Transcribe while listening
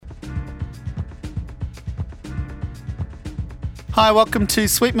Hi, welcome to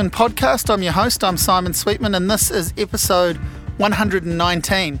Sweetman Podcast. I'm your host, I'm Simon Sweetman, and this is episode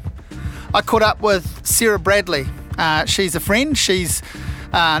 119. I caught up with Sarah Bradley. She's a friend. She's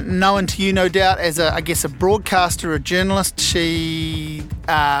known to you, no doubt, as a broadcaster, a journalist. She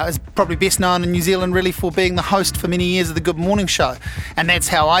is probably best known in New Zealand really for being the host for many years of the Good Morning Show, and that's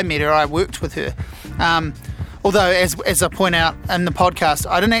how I met her. I worked with her. Although, as I point out in the podcast,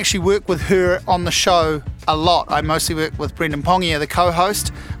 I didn't actually work with her on the show a lot. I mostly worked with Brendan Pongia, the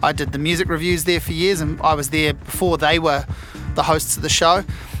co-host. I did the music reviews there for years, and I was there before they were the hosts of the show.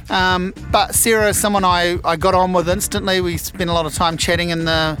 But Sarah is someone I got on with instantly. We spent a lot of time chatting in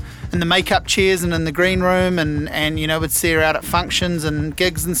the makeup chairs and in the green room, and you know, with Sarah out at functions and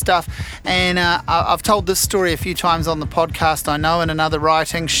gigs and stuff. And I've told this story a few times on the podcast, I know, in another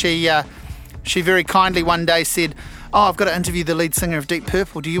writing. She very kindly one day said, "Oh, I've got to interview the lead singer of Deep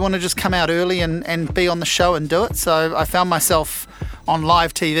Purple. Do you want to just come out early and be on the show and do it?" So I found myself on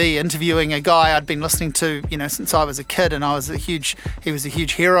live TV interviewing a guy I'd been listening to, you know, since I was a kid, and he was a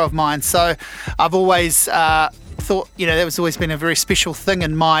huge hero of mine. So I've always thought, you know, that was always been a very special thing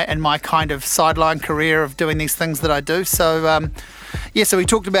in my kind of sideline career of doing these things that I do. So so we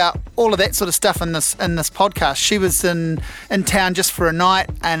talked about all of that sort of stuff in this podcast. She was in town just for a night,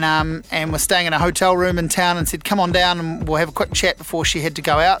 and was staying in a hotel room in town, and said, "Come on down and we'll have a quick chat," before she had to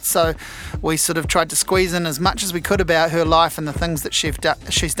go out. So we sort of tried to squeeze in as much as we could about her life and the things that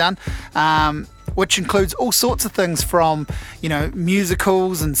she's done. Which includes all sorts of things from, you know,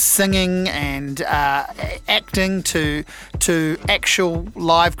 musicals and singing and acting to actual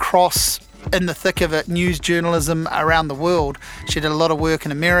live cross in the thick of it, news journalism around the world. She did a lot of work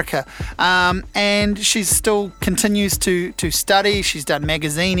in America, and she still continues to study. She's done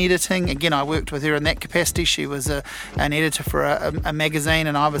magazine editing. Again, I worked with her in that capacity. She was an editor for a magazine,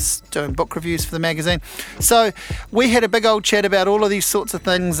 and I was doing book reviews for the magazine. So we had a big old chat about all of these sorts of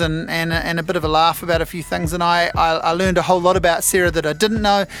things, and a bit of a laugh about a few things, and I learned a whole lot about Sarah that I didn't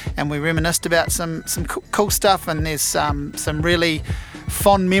know, and we reminisced about some cool stuff, and there's some really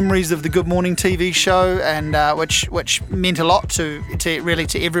fond memories of the Good Morning TV show, and which meant a lot to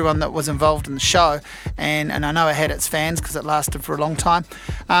everyone that was involved in the show, and I know it had its fans because it lasted for a long time.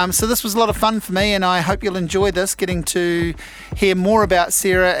 So this was a lot of fun for me, and I hope you'll enjoy this, getting to hear more about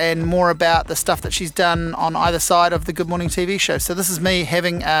Sarah and more about the stuff that she's done on either side of the Good Morning TV show. So this is me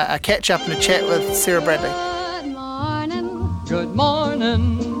having a catch up and a chat with Sarah Bradley. Good morning. Good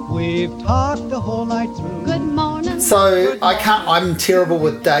morning. We've talked the whole night through. Good morning. So I'm terrible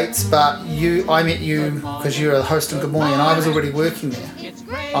with dates, but I met you because you were the host of Good Morning, and I was already working there.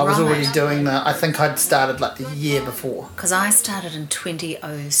 I was already doing I think I'd started like the year before. Because I started in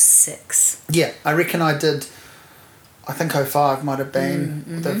 2006. Yeah, I reckon I did. I think 05 might have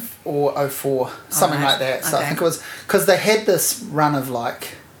been, or 04, something like that. So I think it was, because they had this run of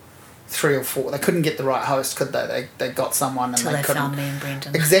like 3 or 4. They couldn't get the right host, could they? They got someone, and they couldn't. Found me and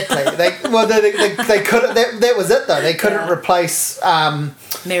Brendan. Exactly. They couldn't. That was it though. They couldn't replace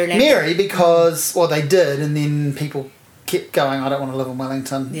Mary because they did, and then people kept going, "I don't want to live in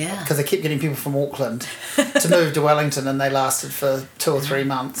Wellington." Yeah. Because they kept getting people from Auckland to move to Wellington, and they lasted for 2 or 3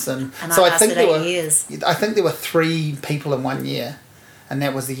 months, and so I think 8 years. I think there were 3 people in 1 year. And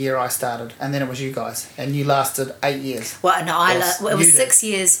that was the year I started, and then it was you guys, and you lasted 8 years. Well, no, it was 6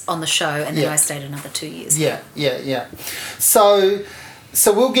 years on the show, and then I stayed another 2 years. Yeah. So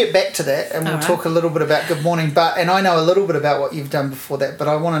we'll get back to that, and we'll talk a little bit about Good Morning. And I know a little bit about what you've done before that, but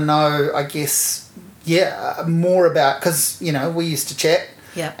I want to know, I guess, more about, because you know we used to chat,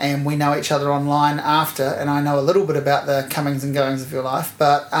 and we know each other online after, and I know a little bit about the comings and goings of your life,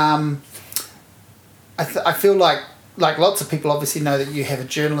 but I feel like lots of people obviously know that you have a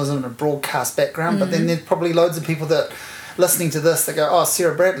journalism and a broadcast background, but then there's probably loads of people that listening to this that go, "Oh,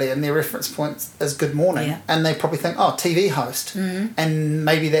 Sarah Bradley," and their reference point is Good Morning, and they probably think, "Oh, TV host," and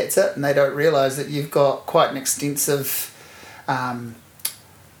maybe that's it, and they don't realise that you've got quite an extensive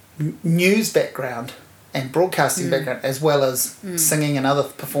news background and broadcasting background, as well as singing and other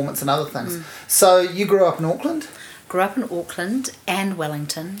performance and other things. So you grew up in Auckland? Grew up in Auckland and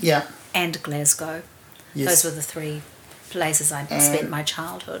Wellington. Yeah. And Glasgow. Yes. Those were the 3 places I spent my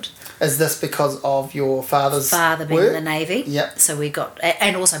childhood. Is this because of your father's father being work? in the Navy? Yep. So we got,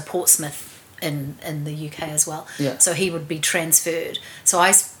 and also Portsmouth in the UK as well. Yeah. So he would be transferred. So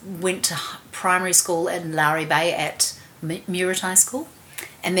I went to primary school in Lowry Bay at Muirtai School,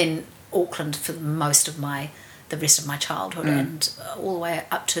 and then Auckland for most of the rest of my childhood, and all the way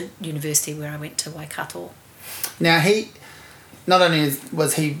up to university, where I went to Waikato. Now he, not only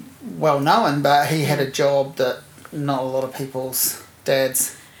was he well known, but he had a job that not a lot of people's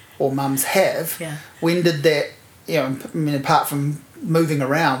dads or mums have. Yeah. When did that I mean, apart from moving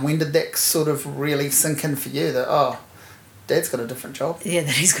around, when did that sort of really sink in for you that, Dad's got a different job? Yeah,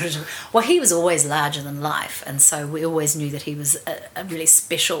 that he's got a job. Well, he was always larger than life, and so we always knew that he was a really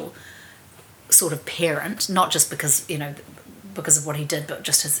special sort of parent, not just because of what he did, but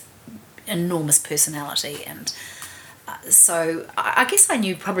just his enormous personality. And so I guess I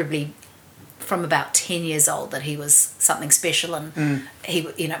knew probably from about 10 years old that he was something special, and he,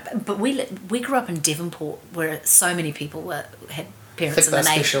 but we grew up in Devonport, where so many people had parents in the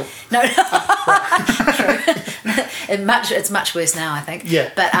Navy. Special. No, true. It's much worse now, I think.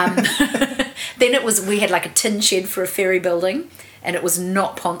 Yeah. But then we had like a tin shed for a ferry building, and it was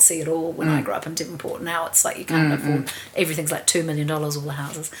not poncy at all when I grew up in Devonport. Now it's like you can't afford, everything's like $2 million, all the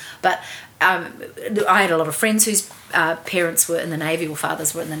houses. But I had a lot of friends whose parents were in the Navy or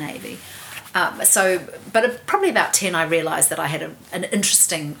fathers were in the Navy. But probably about 10, I realised that I had an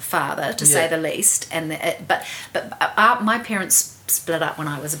interesting father, to say the least. And but my parents split up when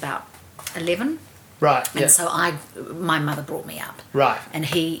I was about 11. Right. And so my mother brought me up. Right. And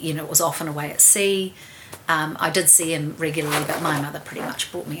he, was off and away at sea. I did see him regularly, but my mother pretty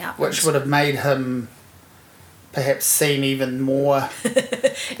much brought me up. Which would have made him perhaps seem even more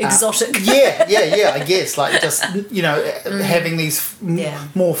exotic. I guess, like just having these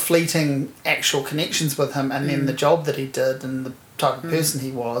more fleeting actual connections with him, and then the job that he did and the type of person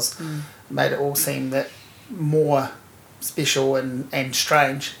he was made it all seem that more special and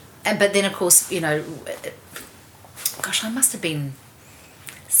strange. But then of course, I must have been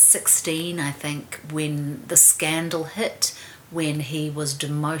 16, I think, when the scandal hit, when he was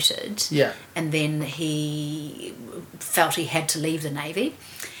demoted. Yeah. And then he felt he had to leave the Navy.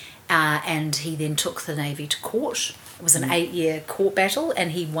 And he then took the Navy to court. It was an 8-year court battle,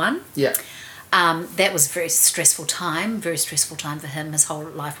 and he won. Yeah. That was a very stressful time for him. His whole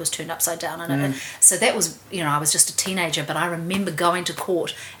life was turned upside down. And so that was, I was just a teenager, but I remember going to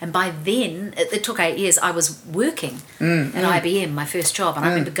court. And by then, it took 8 years, I was working at IBM, my first job. And I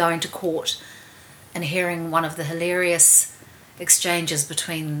remember going to court and hearing one of the hilarious exchanges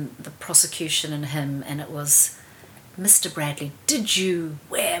between the prosecution and him. And it was, "Mr. Bradley, did you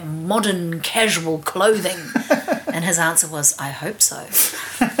wear modern casual clothing?" And his answer was, "I hope so."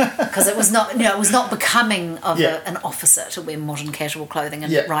 Because it was not becoming of an officer to wear modern casual clothing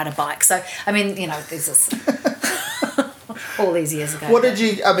and ride a bike. So, I mean, there's this all these years ago. What did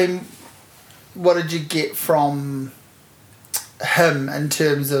you get from him in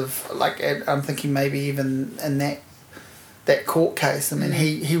terms of, like, I'm thinking maybe even in that court case? I mean,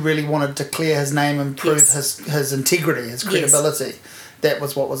 he really wanted to clear his name and prove his integrity, his credibility. Yes. That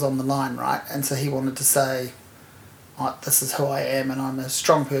was what was on the line, right? And so he wanted to say, this is who I am, and I'm a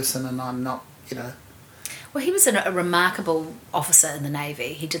strong person, and I'm not, Well, he was a remarkable officer in the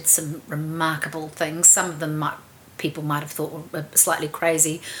Navy. He did some remarkable things. Some of them people might have thought were slightly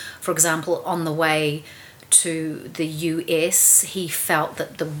crazy. For example, on the way to the US, he felt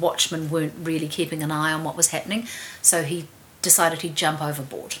that the watchmen weren't really keeping an eye on what was happening, so he decided he'd jump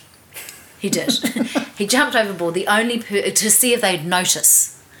overboard. He did. He jumped overboard to see if they'd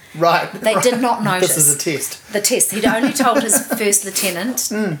notice. Right. They did not notice. This is a test. The test. He'd only told his first lieutenant,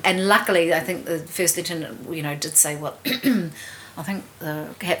 and luckily, I think the first lieutenant, did say, "Well, I think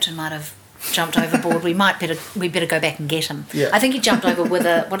the captain might have jumped overboard. We better go back and get him." Yeah. I think he jumped over with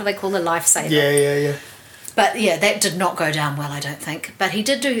what do they call, a lifesaver? Yeah. But that did not go down well, I don't think. But he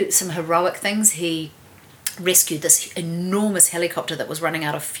did do some heroic things. He rescued this enormous helicopter that was running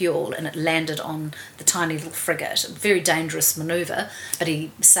out of fuel, and it landed on the tiny little frigate. A very dangerous manoeuvre, but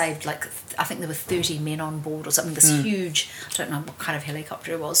he saved, I think there were 30 men on board or something. This huge, I don't know what kind of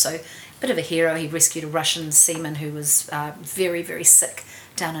helicopter it was. So, a bit of a hero. He rescued a Russian seaman who was very, very sick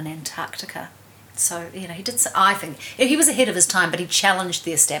down in Antarctica. So, he did. I think he was ahead of his time, but he challenged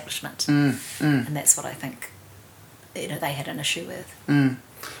the establishment, and that's what I think. They had an issue with.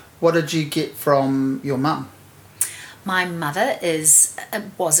 What did you get from your mum? My mother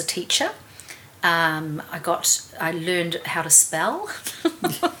was a teacher. I learned how to spell.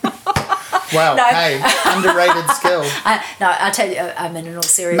 Wow, hey, underrated skill. I tell you, in all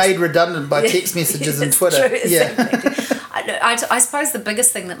seriousness. Made redundant by text messages and Twitter. True, exactly. I suppose the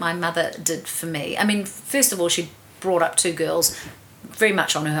biggest thing that my mother did for me, first of all, she brought up 2 girls very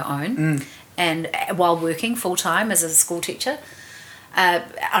much on her own, and while working full-time as a school teacher.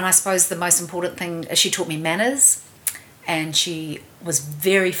 And I suppose the most important thing is she taught me manners, and she was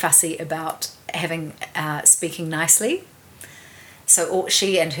very fussy about speaking nicely. So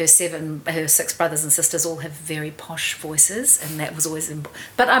she and her 6 brothers and sisters all have very posh voices, and that was always.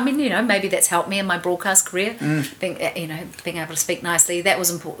 But I mean, maybe that's helped me in my broadcast career. Being able to speak nicely, that was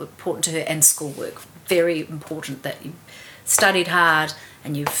important to her, and schoolwork. Very important that you studied hard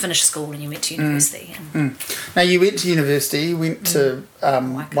and you finished school and you went to university. Now you went to university. You went to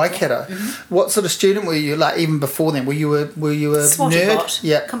Waikato. What sort of student were you? Like even before then, were you a nerd? Bot.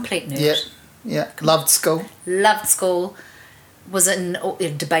 Yeah, Complete nerd. Yeah. Loved school. Loved school. Was in a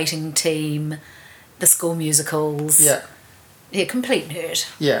debating team, the school musicals. Yeah. Yeah, complete nerd.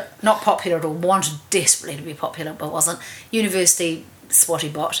 Yeah. Not popular at all. Wanted desperately to be popular, but wasn't. University, swatty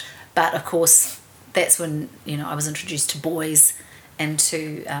bot. But of course, that's when I was introduced to boys and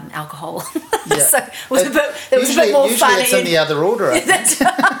to alcohol. Yeah. So it was a bit more fun. Usually it's in the other order.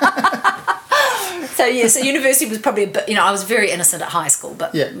 So university was probably a bit. I was very innocent at high school,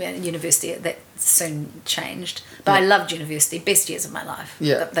 but university that soon changed. But I loved university. Best years of my life.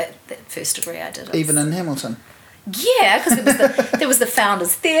 Yeah. That first degree I did. Even in Hamilton. Yeah, because there was the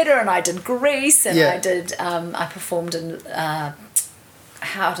Founders Theatre, and I did Grease, and I did. I performed in. That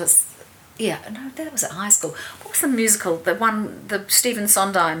was at high school. What was the musical? The Stephen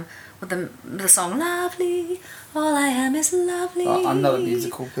Sondheim with the song "Lovely." All I am is lovely. Oh, I'm not a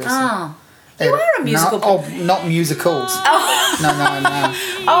musical person. Oh. You are a musical person. Oh, not musicals. Oh. No.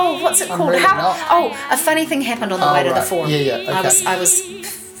 Oh, what's it called? really not. A funny thing happened on the way to the forum. Yeah, okay. I was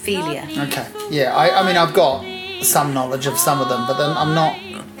Ophelia. Okay. Yeah, I mean, I've got some knowledge of some of them, but then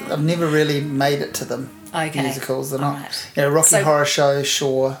I've never really made it to them. Okay. Musicals. They're not. Right. Rocky Horror Show,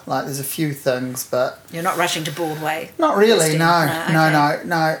 sure. Like, there's a few things, but. You're not rushing to Broadway. Not really, no.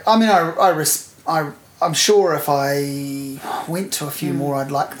 Okay. I mean, I'm sure if I went to a few more,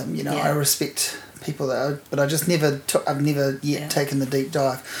 I'd like them. I respect people but I just I've never yet taken the deep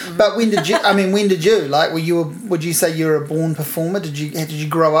dive. But when did you? Like, would you say you're a born performer? Did you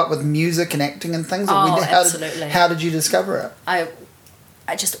grow up with music and acting and things? Absolutely. How did you discover it?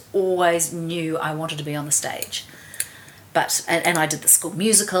 I just always knew I wanted to be on the stage, but and I did the school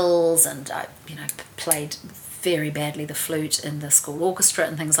musicals, and I played very badly the flute in the school orchestra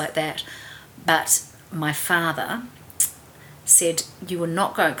and things like that. But my father said you were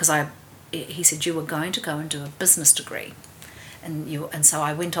not going he said you were going to go and do a business degree, and so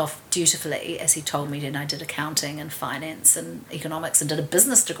I went off dutifully as he told me, and I did accounting and finance and economics and did a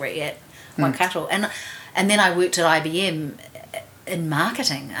business degree at Waikato, and then I worked at IBM in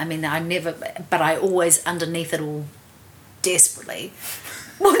marketing. I mean, but I always underneath it all desperately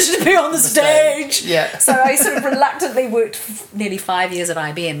wanted to be on the stage. Yeah. So I sort of reluctantly worked nearly 5 years at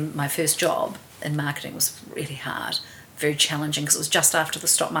IBM. My first job in marketing was really hard, very challenging, because it was just after the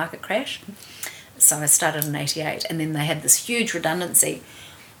stock market crash. So I started in 88, and then they had this huge redundancy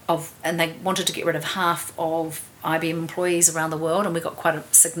and they wanted to get rid of half of IBM employees around the world, and we got quite a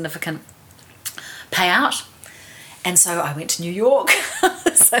significant payout. And so I went to New York.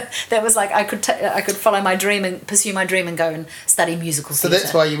 So that was like I could follow my dream and pursue my dream and go and study musical theatre. So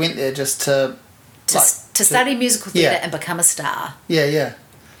that's why you went there, just to study musical theatre and become a star. Yeah.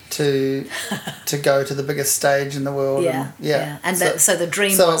 To go to the biggest stage in the world. Yeah. And so the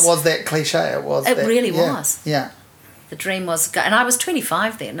dream so was... So it was that cliche. It really was. Yeah. The dream was... And I was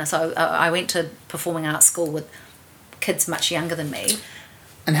 25 then, so I went to performing arts school with kids much younger than me.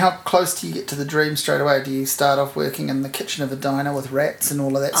 And how close do you get to the dream straight away? Do you start off working in the kitchen of a diner with rats and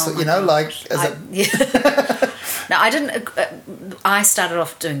all of that? No, I didn't. I started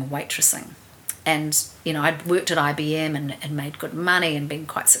off doing waitressing, and I'd worked at IBM and made good money and been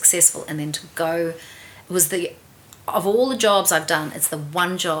quite successful. And then it was of all the jobs I've done, it's the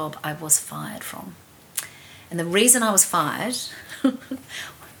one job I was fired from. And the reason I was fired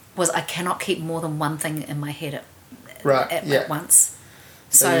was I cannot keep more than one thing in my head at once.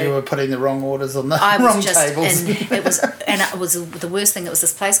 So you were putting the wrong orders on the wrong tables. And it was the worst thing. It was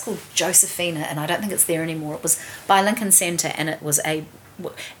this place called Josephina, and I don't think it's there anymore. It was by Lincoln Centre, and it was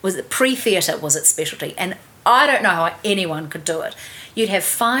pre-theatre was its specialty. And I don't know how anyone could do it. You'd have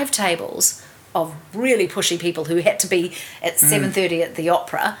 5 tables of really pushy people who had to be at 7:30 at the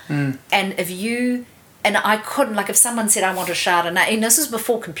opera, and I couldn't, like, if someone said I want a Chardonnay, and this was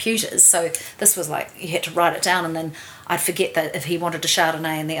before computers, so this was like you had to write it down, and then I'd forget that if he wanted a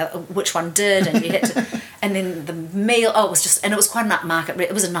Chardonnay and which one did, and you had to, and then the meal. It was just, and it was quite an upmarket.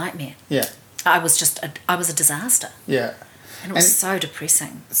 It was a nightmare. Yeah, I was a disaster. Yeah, and it was so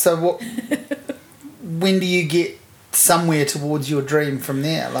depressing. So when do you get somewhere towards your dream from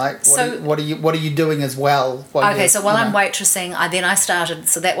there? Like, what are you doing as well? I'm waitressing, I started,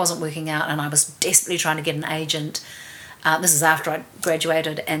 so that wasn't working out, and I was desperately trying to get an agent. This is after I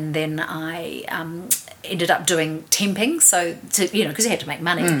graduated, and then I ended up doing temping. So, because you had to make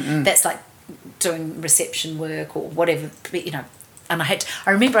money. That's like doing reception work or whatever, And I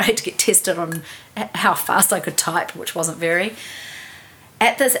remember I had to get tested on how fast I could type, which wasn't very.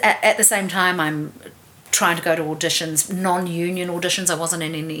 At the same time, I'm trying to go to auditions, non-union auditions. I wasn't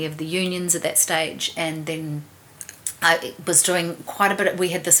in any of the unions at that stage, and then I was doing quite a bit. We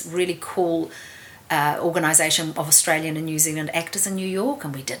had this really cool organisation of Australian and New Zealand actors in New York,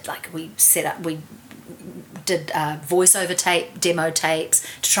 and we did voiceover tape, demo tapes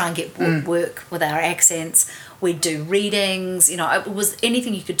to try and get work with our accents. We'd do readings, it was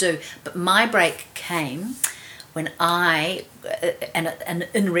anything you could do. But my break came when I, and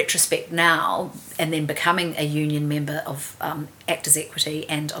in retrospect now, and then becoming a union member of Actors Equity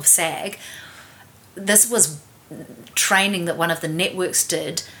and of SAG, this was training that one of the networks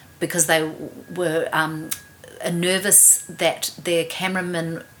did because they were nervous that their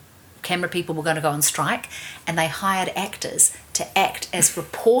camera people were going to go on strike, and they hired actors to act as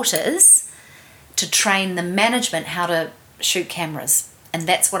reporters to train the management how to shoot cameras. And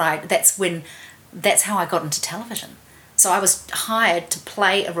that's how I got into television. So I was hired to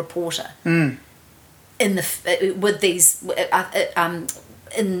play a reporter in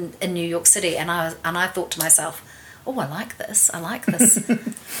New York City, and I thought to myself, oh, I like this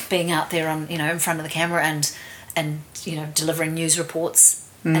being out there on in front of the camera and delivering news reports.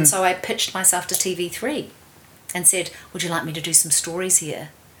 And so I pitched myself to TV3 and said, would you like me to do some stories here?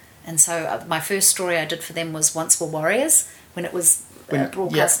 And so my first story I did for them was Once Were Warriors, when it was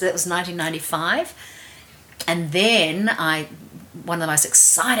broadcast. That was 1995. And then one of the most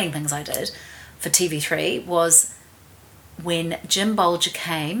exciting things I did for TV3 was when Jim Bolger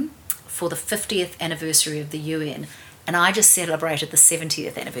came for the 50th anniversary of the UN, and I just celebrated the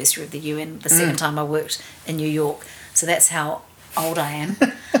 70th anniversary of the UN, the second time I worked in New York. So that's how old I am.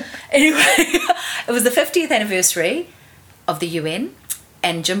 Anyway, it was the 50th anniversary of the UN,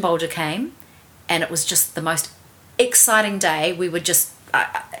 and Jim Bolger came, and it was just the most exciting day. We were just...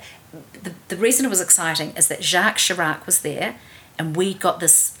 the reason it was exciting is that Jacques Chirac was there, and we got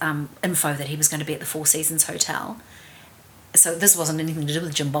this info that he was going to be at the Four Seasons Hotel. So this wasn't anything to do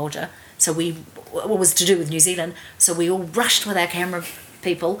with Jim Bolger. So it was to do with New Zealand. So we all rushed with our camera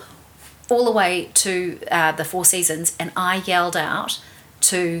people all the way to the Four Seasons, and I yelled out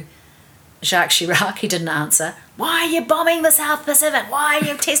to Jacques Chirac, he didn't answer, why are you bombing the South Pacific? Why are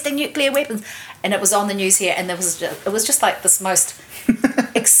you testing nuclear weapons? And it was on the news here, and it was just like this most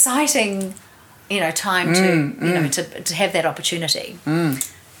exciting, time to have that opportunity.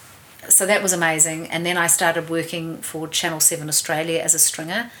 So that was amazing. And then I started working for Channel 7 Australia as a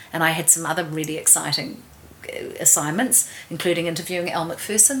stringer, and I had some other really exciting assignments, including interviewing Elle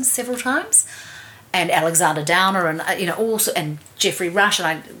Macpherson several times, and Alexander Downer, and and Geoffrey Rush, and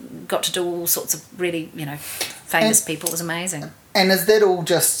I got to do all sorts of really famous people. It was amazing. And is that all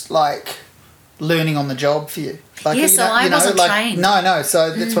just like learning on the job for you? Like, yeah, so I wasn't trained. No.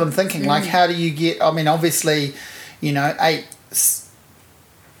 So that's what I'm thinking. Like, how do you get? I mean, obviously,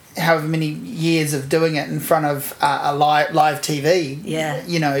 however many years of doing it in front of a live TV. Yeah.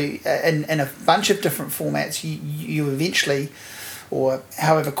 In a bunch of different formats, you eventually, or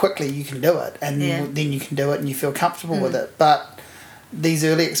however quickly you can do it, and then you can do it and you feel comfortable with it. But these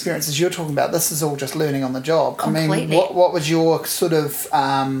early experiences you're talking about, this is all just learning on the job. Completely. I mean, what was your sort of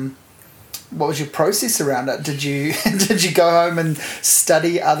what was your process around it? Did you go home and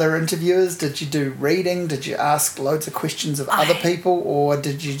study other interviewers? Did you do reading? Did you ask loads of questions of other people, or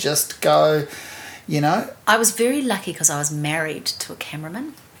did you just go, I was very lucky because I was married to a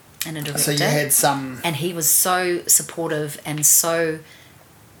cameraman and a director. So you had some... And he was so supportive and so...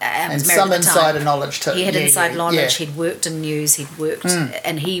 and some insider knowledge too. He had inside knowledge. He'd worked in news. He'd worked...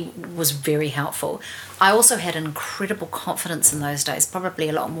 And he was very helpful. I also had incredible confidence in those days, probably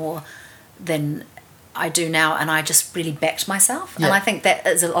a lot more than I do now, and I just really backed myself. And I think that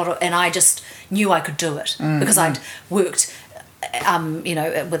is a lot of... And I just knew I could do it because I'd worked...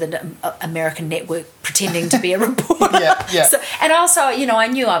 with an American network pretending to be a reporter. So, and also, I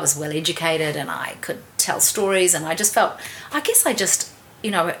knew I was well educated and I could tell stories, and I just felt, I guess I just,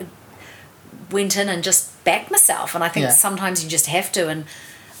 went in and just backed myself. And I think sometimes you just have to. And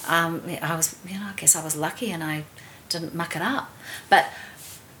I was, I guess I was lucky and I didn't muck it up. But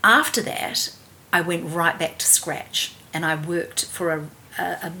after that, I went right back to scratch, and I worked for a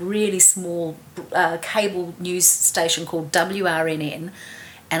really small cable news station called WRNN,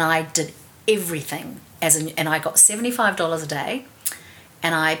 and I did everything and I got $75 a day,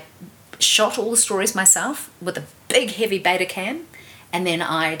 and I shot all the stories myself with a big heavy Betacam, and then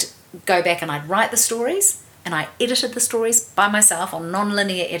I'd go back and I'd write the stories, and I edited the stories by myself on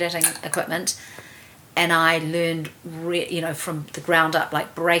non-linear editing equipment, and I learned from the ground up,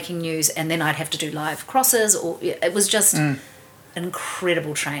 like breaking news, and then I'd have to do live crosses, or it was just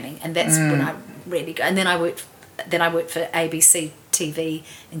incredible training, and that's when I really go. And then I worked for ABC TV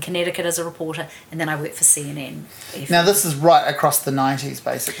in Connecticut as a reporter, and then I worked for CNN. Now this is right across the 90s,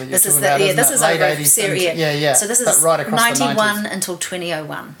 basically. This is over 80s series. Yeah. So this is right across 91 the 90s. until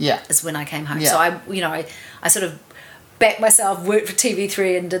 2001. Yeah. Is when I came home. Yeah. So I sort of backed myself, worked for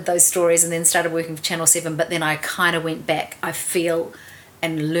TV3 and did those stories, and then started working for Channel 7. But then I kind of went back, I feel,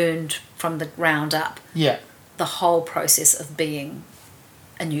 and learned from the ground up. Yeah. The whole process of being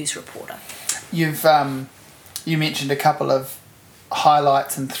a news reporter. You've you mentioned a couple of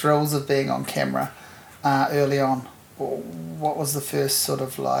highlights and thrills of being on camera early on. What was the first sort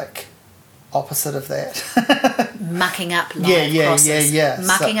of like opposite of that? Mucking up live crosses. Yeah.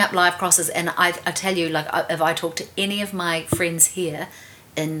 Mucking up live crosses. And I tell you, like, if I talk to any of my friends here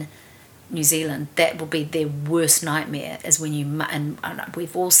in New Zealand, that will be their worst nightmare, is when you, and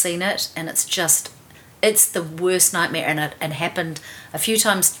we've all seen it, and it's the worst nightmare. And it happened a few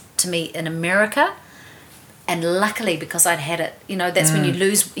times to me in America. And luckily, because I'd had it, that's when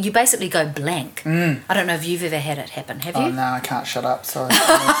you basically go blank. I don't know if you've ever had it happen, have you? Oh, no, I can't shut up, sorry.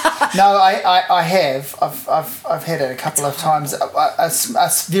 No, I have. I've had it a couple of times.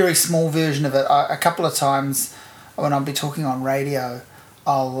 A very small version of it. A couple of times when I'll be talking on radio,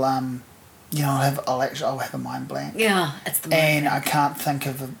 I'll have a mind blank. Yeah, it's the mind and blank. I can't think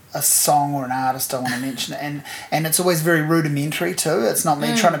of a song or an artist I want to mention, and it's always very rudimentary too. It's not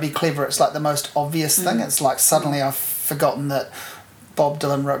me trying to be clever. It's like the most obvious thing. It's like suddenly I've forgotten that Bob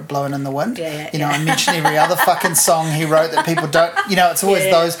Dylan wrote "Blowing in the Wind." I mention every other fucking song he wrote that people don't. It's always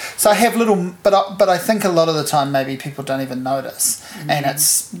those. So I have little, but I think a lot of the time maybe people don't even notice, and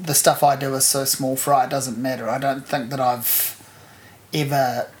it's the stuff I do is so small fry. It doesn't matter. I don't think that I've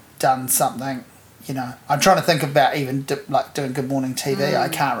ever done something, I'm trying to think about even like doing Good Morning TV. I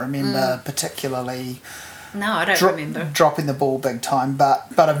can't remember particularly. No, I don't remember dropping the ball big time, but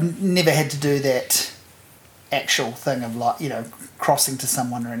I've never had to do that actual thing of like crossing to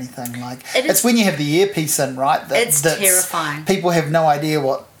someone or anything like. It's when you have the earpiece in, right? It's terrifying. People have no idea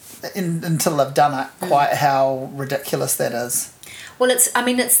until they've done it quite how ridiculous that is. Well, it's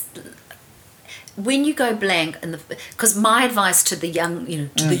when you go blank, because my advice to the young,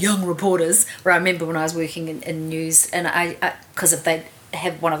 the young reporters, where I remember when I was working in news, and because if they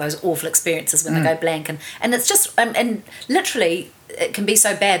have one of those awful experiences when they go blank, and it's just, and literally it can be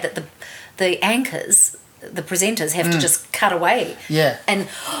so bad that the anchors, the presenters have to just cut away. Yeah. And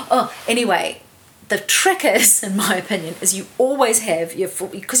anyway, the trick is, in my opinion, is you always have your full,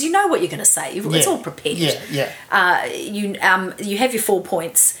 because you know what you're going to say. It's all prepared. Yeah. You have your 4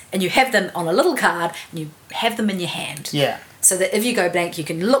 points, and you have them on a little card, and you have them in your hand. Yeah. So that if you go blank, you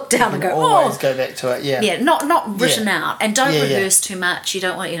can look down and go, always go back to it. Yeah. Yeah. Not written out, and don't rehearse too much. You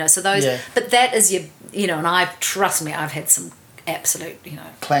don't want, so those. Yeah. But that is your, and trust me, I've had some absolute,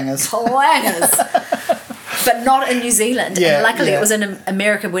 clangers. But not in New Zealand. Yeah, and luckily yeah. it was in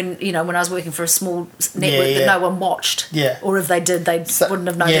America when when I was working for a small network that no one watched. Yeah. Or if they did, they wouldn't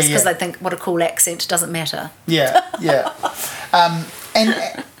have noticed because yeah. they think, what a cool accent, doesn't matter. Yeah. And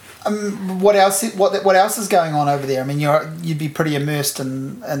what else? What else is going on over there? I mean, you'd be pretty immersed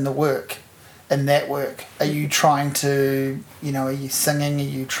in the work. In that work, are you trying to, are you singing? Are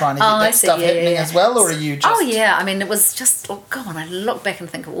you trying to get that stuff happening as well, or are you just? Oh yeah, I mean, it was just. Oh God, I look back and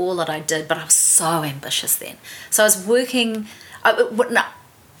think of all that I did, but I was so ambitious then. So I was working.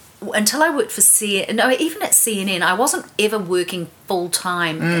 Until I worked for even at CNN, I wasn't ever working full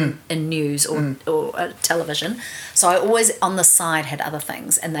time in news or television. So I always on the side had other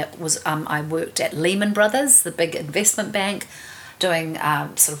things, and that was I worked at Lehman Brothers, the big investment bank, doing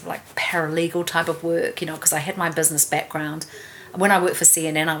sort of like paralegal type of work, because I had my business background. When I worked for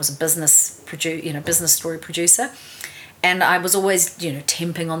CNN, I was a business story producer, and I was always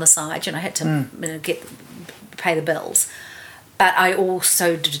temping on the side. I had to pay the bills. But I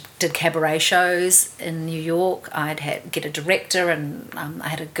also did cabaret shows in New York. I'd get a director, and I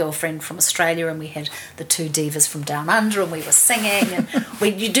had a girlfriend from Australia, and we had the two divas from Down Under, and we were singing.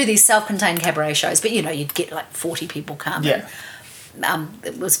 And you do these self-contained cabaret shows, but you'd get like 40 people come. Yeah.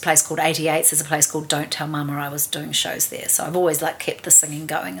 It was a place called 88s. There's a place called Don't Tell Mama. I was doing shows there, so I've always kept the singing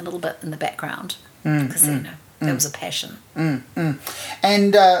going a little bit in the background because that was a passion.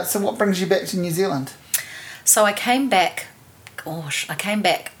 And so, what brings you back to New Zealand? So I came back. I came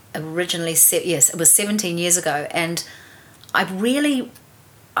back originally. It was 17 years ago, and I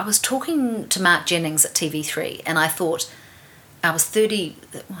was talking to Mark Jennings at TV3, and I thought I was 30.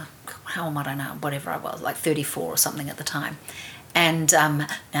 When how old, I don't know, whatever I was, like 34 or something at the time. And now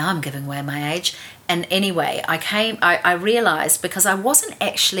I'm giving away my age. And anyway, I realised, because I wasn't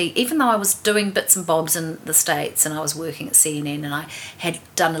actually, even though I was doing bits and bobs in the States and I was working at CNN and I had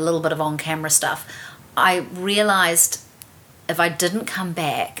done a little bit of on-camera stuff, I realised if I didn't come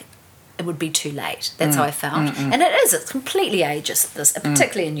back, it would be too late. That's how I felt. And it's completely ageist, this,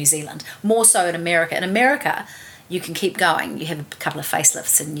 particularly in New Zealand, more so in America. In America, you can keep going. You have a couple of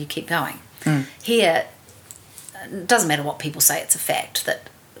facelifts and you keep going. Here, it doesn't matter what people say, it's a fact that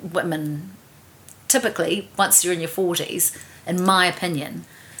women typically, once you're in your 40s, in my opinion,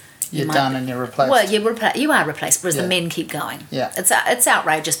 you're done and you're replaced. Well, you are replaced, whereas the men keep going. Yeah. It's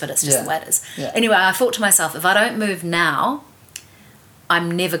outrageous, but it's just the way it is. Yeah. Anyway, I thought to myself, if I don't move now,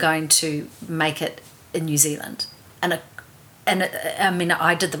 I'm never going to make it in New Zealand. I mean,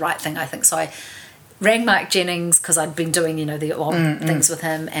 I did the right thing, I think. So I rang Mark Jennings, because I'd been doing, the odd things with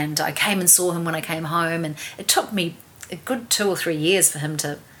him, and I came and saw him when I came home, and it took me a good 2 or 3 years for him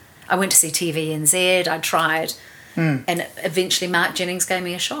to... I went to see TVNZ, I tried, and eventually Mark Jennings gave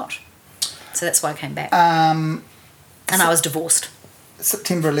me a shot. So that's why I came back. And I was divorced.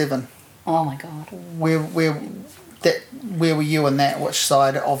 September 11. Oh my God. Where were you in that? Which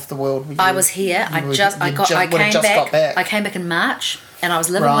side of the world were you? I was here. I came back. I came back in March, and I was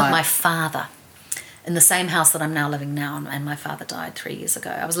living with my father in the same house that I'm now living now, and my father died 3 years ago.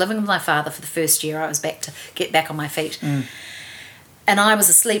 I was living with my father for the first year. I was back to get back on my feet. And I was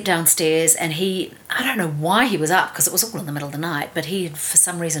asleep downstairs, and I don't know why he was up, because it was all in the middle of the night, but he had, for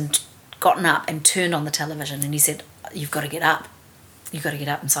some reason, gotten up and turned on the television, and he said, "You've got to get up. You've got to get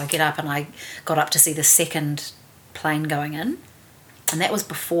up." And so I get up, and I got up to see the second plane going in, and that was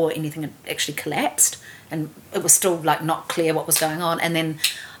before anything had actually collapsed, and it was still like not clear what was going on. And then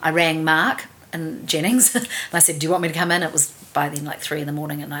I rang Mark and Jennings and I said, "Do you want me to come in?" It was by then like 3 a.m,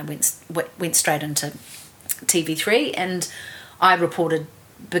 and I went straight into TV3, and I reported,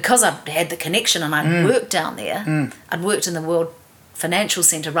 because I had the connection and I'd worked down there. I'd worked in the World Financial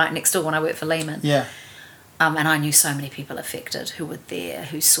Centre right next door when I worked for Lehman. Yeah. And I knew so many people affected who were there,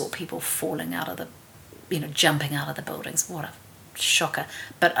 who saw people falling out of the, jumping out of the buildings. What a shocker.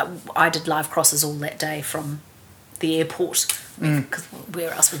 But I did live crosses all that day from the airport. Because where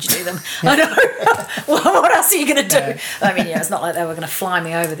else would you do them? I know. What else are you going to do? Yeah. I mean, it's not like they were going to fly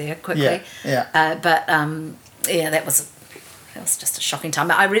me over there quickly. Yeah. But that was just a shocking time.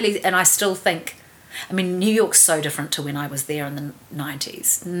 I still think, New York's so different to when I was there in the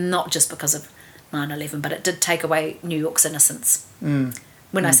 90s. Not just because of 9/11, but it did take away New York's innocence.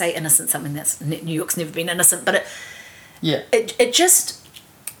 When I say innocence, I mean New York's never been innocent, but it just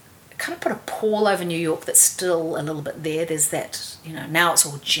kind of put a pall over New York that's still a little bit there. There's that, now it's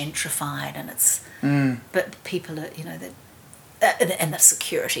all gentrified, and it's, but people are, and the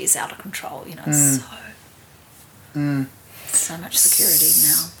security is out of control. It's so much security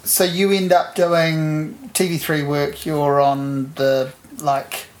now. So you end up doing TV3 work. You're on the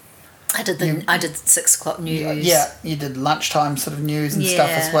I did 6 o'clock news. Yeah, you did lunchtime sort of news and stuff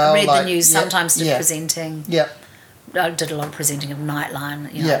as well. I read the news, sometimes did presenting. Yeah. I did a lot of presenting of Nightline,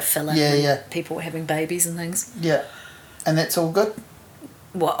 I'd fill in when people were having babies and things. Yeah. And that's all good?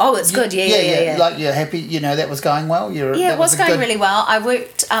 Well, it's good, yeah. Like, you're happy, that was going well? It was going really well. I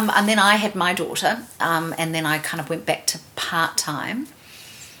worked, and then I had my daughter, and then I kind of went back to part-time.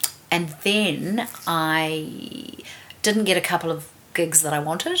 And then I didn't get a couple of gigs that I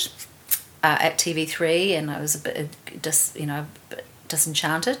wanted at TV3, and I was a bit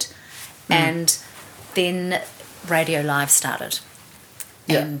disenchanted. And then Radio Live started,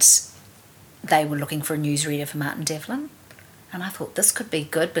 and they were looking for a newsreader for Martin Devlin, and I thought this could be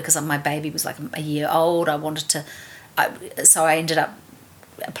good because my baby was like a year old. I wanted to, so I ended up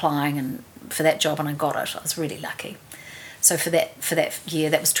applying for that job, and I got it. I was really lucky. So for that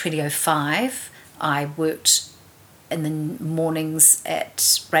year, that was 2005. I worked in the mornings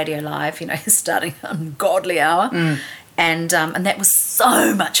at Radio Live, starting ungodly hour, and that was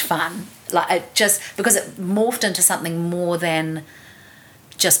so much fun. Because it morphed into something more than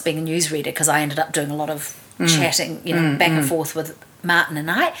just being a newsreader, because I ended up doing a lot of chatting, back and forth with Martin. And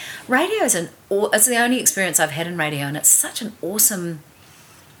radio it's the only experience I've had in radio, and it's such an awesome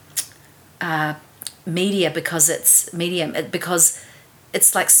media because it's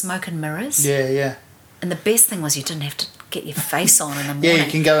like smoke and mirrors. Yeah. And the best thing was you didn't have to get your face on in the morning. Yeah,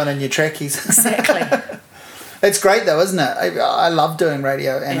 you can go in your trackies. Exactly. It's great though, isn't it? I love doing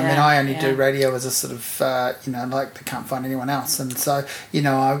radio, and I mean, Yeah, I only yeah. do radio as a sort of, like I can't find anyone else, and so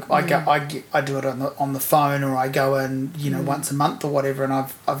I do it on the phone, or I go in, once a month or whatever, and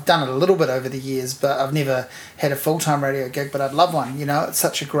I've done it a little bit over the years, but I've never had a full-time radio gig, but I'd love one. It's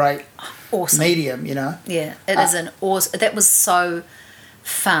such a great Awesome. medium. Yeah, it is an awesome. That was so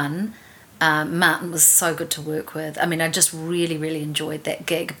fun. Martin was so good to work with. I mean, I just really, really enjoyed that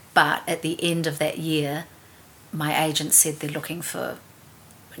gig. But at the end of that year, my agent said they're looking for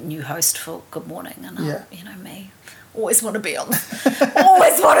a new host for Good Morning, and me, always want to be on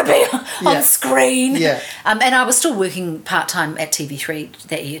screen. Yeah. And I was still working part time at TV3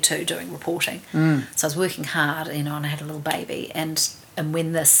 that year too, doing reporting. So I was working hard, and I had a little baby, and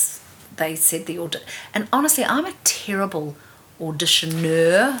when they said the audit, and honestly, I'm a terrible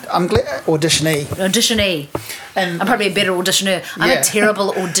auditioner. I'm glad Auditionee. and I'm probably a better auditioner. I'm Yeah. a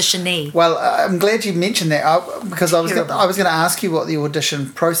terrible auditionee. Well, I'm glad you mentioned that because I was going to ask you what the audition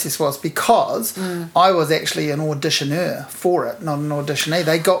process was, because I was actually an auditioner for it, not an auditionee.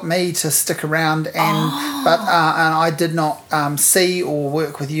 They got me to stick around, and I did not see or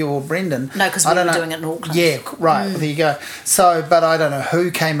work with you or Brendan. No, because we were doing it in Auckland. Yeah, right. There you go. So, but I don't know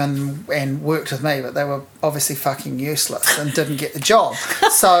who came in and worked with me, but they were obviously fucking useless and didn't get the job.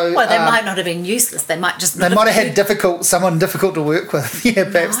 So Well, they might not have been useless. They might just. they might have had someone difficult to work with. Yeah,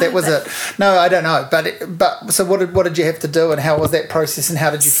 perhaps that was it. No, I don't know. But so what did you have to do, and how was that process, and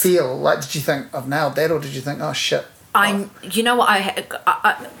how did you feel? Like, did you think I've nailed that, or did you think, oh shit? You know what?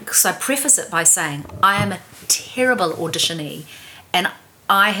 Because I preface it by saying I am a terrible auditionee, and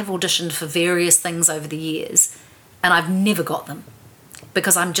I have auditioned for various things over the years, and I've never got them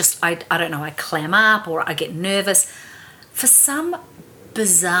because I don't know. I clam up or I get nervous for some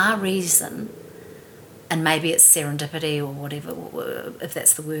bizarre reason. And maybe it's serendipity or whatever, if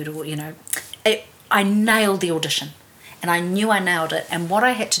that's the word, or, I nailed the audition. And I knew I nailed it. And what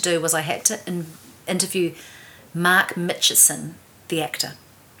I had to do was I had to interview Mark Mitchison, the actor.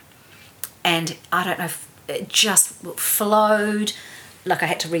 And I don't know, it just flowed. Like I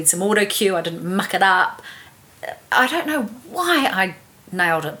had to read some auto cue. I didn't muck it up. I don't know why I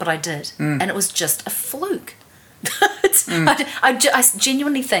nailed it, but I did. And it was just a fluke. I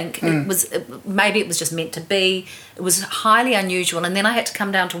genuinely think it was just meant to be. It was highly unusual, and then I had to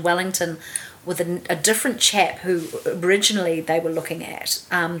come down to Wellington with a different chap who originally they were looking at,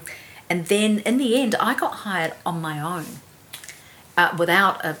 and then in the end I got hired on my own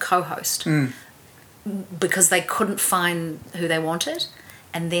without a co-host because they couldn't find who they wanted,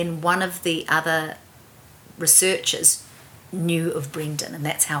 and then one of the other researchers knew of Brendan, and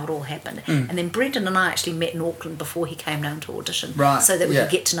that's how it all happened. And then Brendan and I actually met in Auckland before he came down to audition, Right, so that we yeah.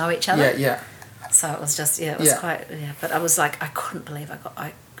 could get to know each other. Yeah. So it was just it was quite But I was like, I couldn't believe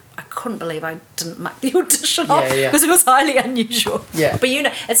I couldn't believe I didn't muck the audition off because it was highly unusual. Yeah. But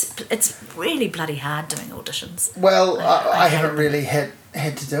it's really bloody hard doing auditions. Well, I hate haven't them. really had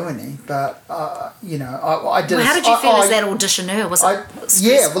to do any, but I did. Well, how did you feel as that auditioner? Was it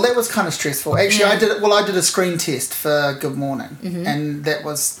stressful? Well, that was kind of stressful. Actually, I did a screen test for Good Morning, and that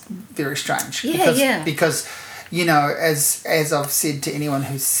was very strange. Because as I've said to anyone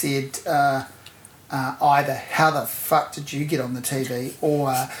who's said either how the fuck did you get on the TV,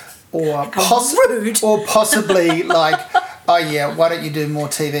 or rude. or possibly like, oh yeah, why don't you do more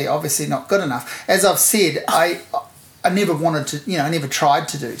TV? Obviously not good enough. As I've said, I never wanted to, I never tried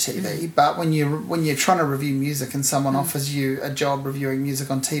to do TV, but when you're trying to review music and someone offers you a job reviewing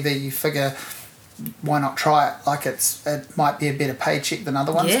music on TV, you figure, why not try it? Like it might be a better paycheck than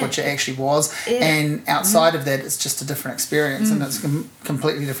other ones, which it actually was. Yeah. And outside of that, it's just a different experience, and it's a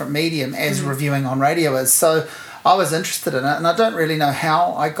completely different medium as reviewing on radio is. So I was interested in it, and I don't really know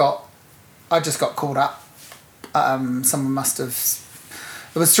how I just got called up. Someone must have.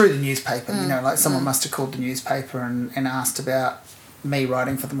 It was through the newspaper, like someone must have called the newspaper and asked about me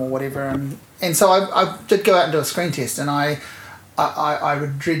writing for them or whatever, and so I did go out and do a screen test, and I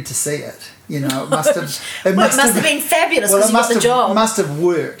would dread to see it. It must have been fabulous because you got the job. It must have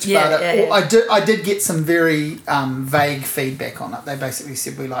worked, I did get some very vague feedback on it. They basically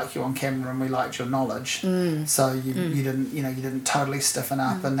said, we like you on camera and we liked your knowledge, so you didn't totally stiffen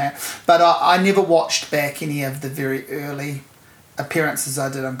up and that. But I never watched back any of the very early appearances I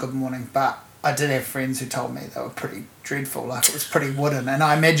did on Good Morning, but I did have friends who told me they were pretty dreadful. Like, it was pretty wooden, and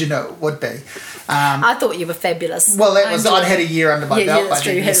I imagine it would be. I thought you were fabulous. Well, I'd had a year under my belt. Yeah, that's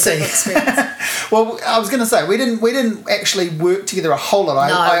true. You had a bit of experience. Well, I was going to say we didn't actually work together a whole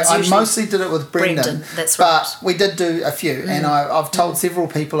lot. I mostly did it with Brendan. That's right. But we did do a few, and I've told several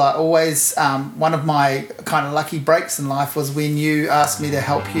people. I always one of my kind of lucky breaks in life was when you asked me to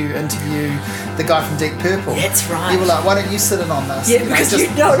help you interview the guy from Deep Purple. That's right. You were like, "Why don't you sit in on this?" Yeah, because you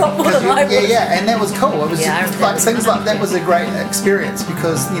know a lot more than I would. Yeah, and that was cool. It was like things like that was a great experience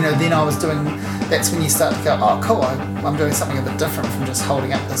because then I was doing. That's when you start to go, oh, cool, I'm doing something a bit different from just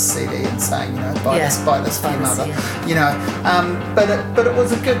holding up this CD and saying, buy this for your mother, But it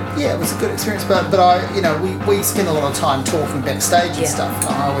was a good, it was a good experience. But we spent a lot of time talking backstage and stuff.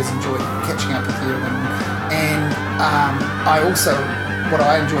 I always enjoyed catching up with you, and I also, what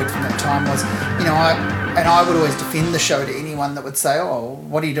I enjoyed from that time was, I would always defend the show to anyone that would say, "Oh,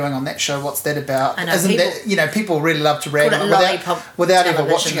 what are you doing on that show? What's that about?" People really love to rag on it without ever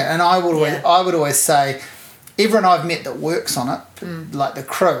watching it. And I would always say, everyone I've met that works on it, like the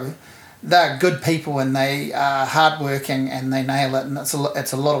crew, they're good people and they are hardworking and they nail it, and it's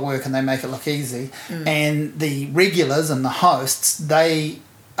a lot of work and they make it look easy. And the regulars and the hosts, they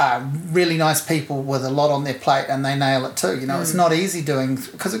are really nice people with a lot on their plate and they nail it too. It's not easy doing,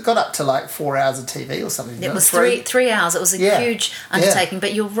 because it got up to like 4 hours of TV or something. It was three hours. It was a huge undertaking,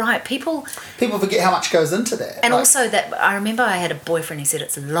 but you're right. People forget how much goes into that. And also that, I remember I had a boyfriend, he said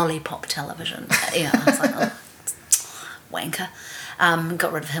it's lollipop television. I was like, oh, wanker.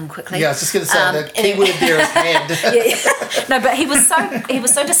 Got rid of him quickly. Yeah, I was just going to say the keyword there is hand. No, but he was so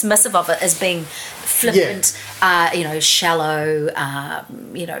dismissive of it as being flippant, shallow,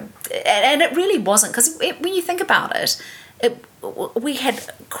 and it really wasn't, because when you think about it, we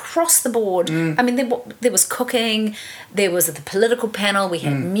had across the board. I mean, there was cooking, there was the political panel, we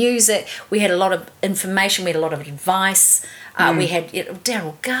had music, we had a lot of information, we had a lot of advice. We had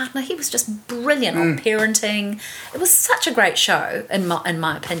Daryl Gardner. He was just brilliant on parenting. It was such a great show, in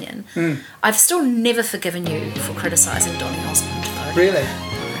my opinion. I've still never forgiven you for criticising Donny Osmond, though. Really?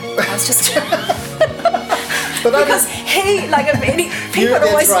 I was just... because people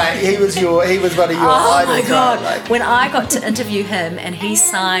always... That's right. He was one of your idols. Oh my God! Right? When I got to interview him, and he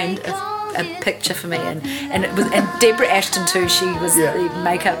signed a picture for me, and Deborah Ashton too. She was the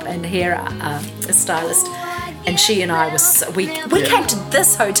makeup and hair stylist, and she and I we came to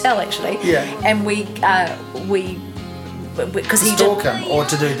this hotel actually, and we because he stalk him or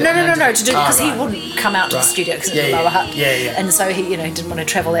to do that? No, to do because he wouldn't come out to the studio because it was Lower Hutt, and so he didn't want to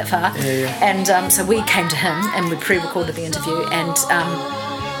travel that far, and so we came to him and we pre-recorded the interview, and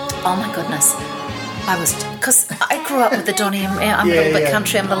oh my goodness, because I grew up with the Donny, I'm a little bit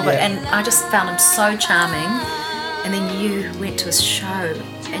country, I'm a little bit, and I just found him so charming, and then you went to his show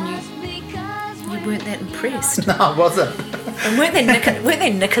and you weren't that impressed. No, I wasn't. And weren't there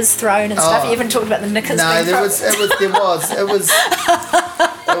knickers thrown and stuff? You even talked about the knickers. No, there was. It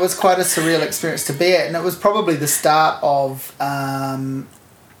was quite a surreal experience to be at, and it was probably the start of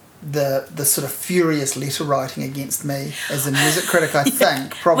the sort of furious letter writing against me as a music critic. I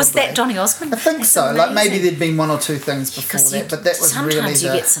think probably was that Donny Osmond. I think so. Amazing. Like maybe there's been one or two things before that, but that was really sometimes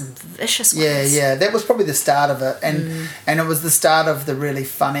you get some vicious ones. Yeah. That was probably the start of it, and it was the start of the really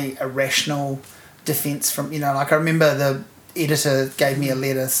funny, irrational defence from I remember the editor gave me a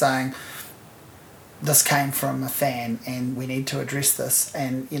letter saying, this came from a fan and we need to address this,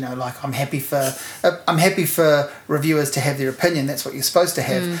 and I'm happy for reviewers to have their opinion, that's what you're supposed to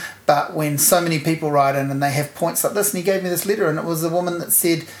have, but when so many people write in and they have points like this, and he gave me this letter and it was a woman that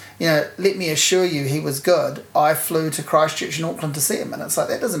said, let me assure you he was good. I flew to Christchurch in Auckland to see him, and it's like,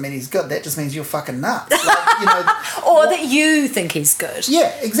 that doesn't mean he's good, that just means you're fucking nuts. Or that you think he's good.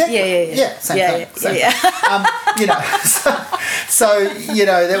 Yeah, exactly. Yeah, same thing. So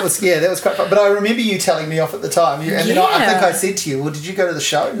that was quite fun. But I remember you telling me off at the time, and then I think I said to you, well, did you go to the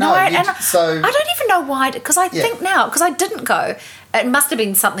show? No, I don't even know why, because I think now, because I didn't go, it must have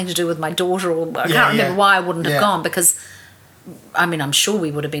been something to do with my daughter, or I can't remember why I wouldn't have gone, because I mean, I'm sure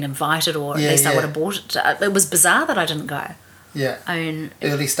we would have been invited, or at least I would have bought it. It was bizarre that I didn't go. Yeah. I mean,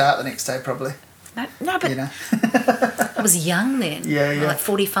 early start the next day, probably. No, but I was young then. Yeah. Like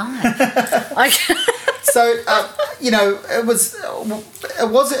 45. So it was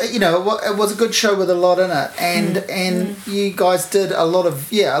a good show with a lot in it, and you guys did a lot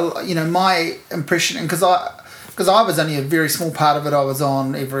of my impression, and because I was only a very small part of it. I was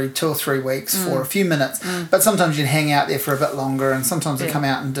on every 2 or 3 weeks for a few minutes, but sometimes you'd hang out there for a bit longer, and sometimes I'd come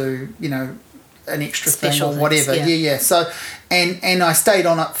out and do an extra special thing or whatever. Things, So and I stayed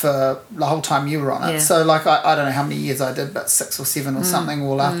on it for the whole time you were on it. So like I don't know how many years I did, but 6 or 7 or something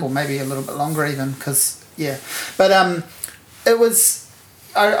all up, or maybe a little bit longer even, because yeah. But it was.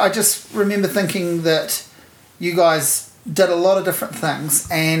 I just remember thinking that you guys did a lot of different things,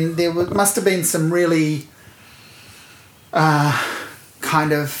 and there must have been some really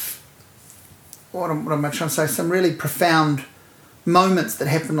kind of what am I trying to say? Some really profound moments that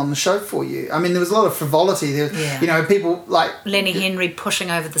happened on the show for you. I mean, there was a lot of frivolity. There, Yeah. you know, people like Lenny Henry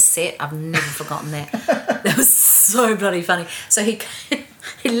pushing over the set. I've never forgotten that. That was so bloody funny. So he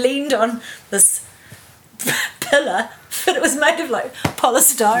leaned on this pillar, but it was made of like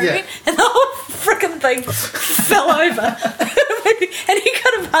polystyrene, Yeah. and the whole frickin' thing fell over. And he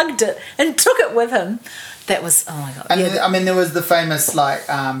kind of hugged it and took it with him. That was, oh my God. And yeah, I mean, there was the famous like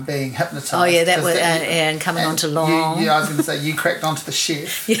being hypnotised. oh yeah, that 'cause was, and coming on to Long. I was going to say you cracked onto the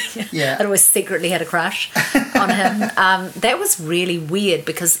chef. Yeah. I'd always secretly had a crush on him. That was really weird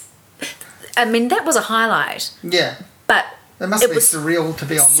because, I mean, that was a highlight. Yeah. But It must be was surreal to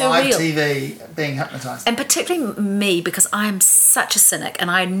be on live surreal. TV being hypnotised. And particularly me, because I'm such a cynic and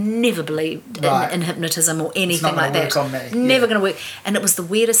I never believed Right. in hypnotism or anything not gonna like that. work on me. Never Yeah. going to work. And it was the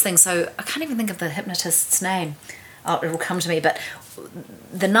weirdest thing. So I can't even think of the hypnotist's name. Oh, it will come to me. But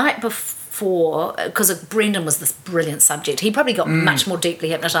the night before, because Brendan was this brilliant subject, he probably got much more deeply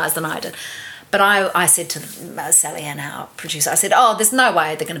hypnotised than I did. But I said to Sally Ann, our producer, I said, oh, there's no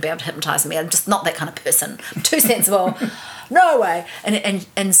way they're going to be able to hypnotise me. I'm just not that kind of person. I'm too sensible. No way.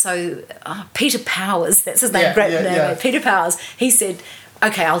 And so Peter Powers, that's his name, Yeah, great yeah, name, yeah. Peter Powers, he said,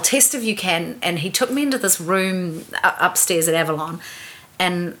 okay, I'll test if you can. And he took me into this room upstairs at Avalon.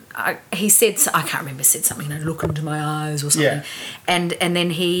 And he said, I can't remember, said something, you know, look into my eyes or something. Yeah. And then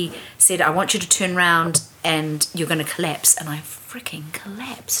he said, I want you to turn around and you're going to collapse. And I freaking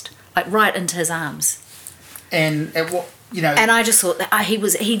collapsed, like right into his arms. And at what, you know, And I just thought that he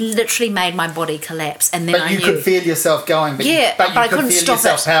literally made my body collapse. And then but I you knew. could feel yourself going. But Yeah, you but I could couldn't feel stop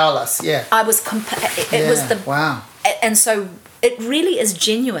yourself it. powerless. Yeah. I was, it was the, Wow. and so it really is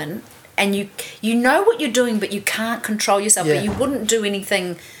genuine. And you know what you're doing, but you can't control yourself. Yeah. But you wouldn't do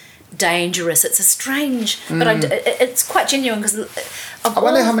anything dangerous. It's a strange, but it's quite genuine because I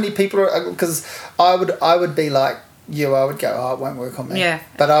wonder how many people are, because I would be like you, I would go, oh, it won't work on me. Yeah.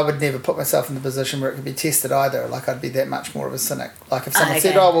 But I would never put myself in the position where it could be tested either. Like, I'd be that much more of a cynic. Like, if someone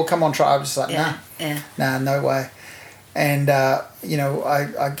said, okay. oh, well, come on, try, I was just like, Yeah. nah, no way. And, you know,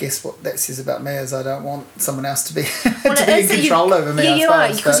 I guess what that says about me is I don't want someone else to be, to be in control over me, Yeah, I you suppose.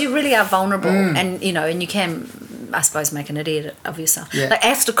 are, because but- you really are vulnerable, and you know, and you can, I suppose, make an idiot of yourself. Yeah. Like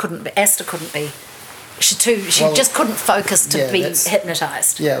Asta couldn't be. She Well, just couldn't focus to yeah, be that's-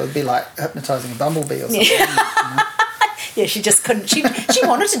 hypnotised. Yeah, it would be like hypnotising a bumblebee or something. you know? Yeah, she just couldn't. She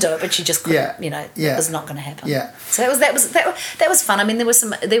wanted to do it, but she just couldn't. Yeah, You know, yeah. it was not going to happen. Yeah. So that was fun. I mean, there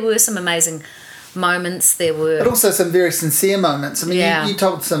were some amazing moments. There were. But also some very sincere moments. I mean, Yeah.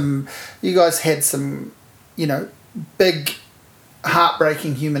 you guys had some, you know, big,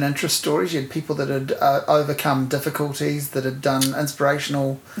 heartbreaking human interest stories. You had people that had overcome difficulties, that had done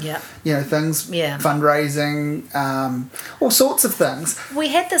inspirational, Yeah. you know, things, Yeah. fundraising, all sorts of things. We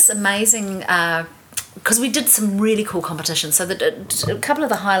had this amazing, because we did some really cool competitions. So a couple of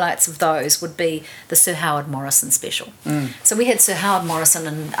the highlights of those would be the Sir Howard Morrison special. So we had Sir Howard Morrison,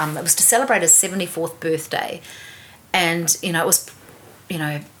 and it was to celebrate his 74th birthday. And, you know, it was, you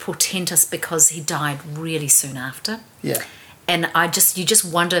know, portentous because he died really soon after. Yeah, And you just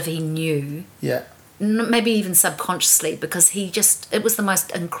wonder if he knew, yeah, maybe even subconsciously, because it was the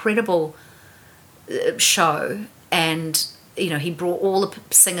most incredible show. And, you know, he brought all the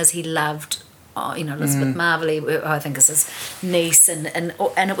singers he loved, you know, Elizabeth Marvelly, who I think is his niece, and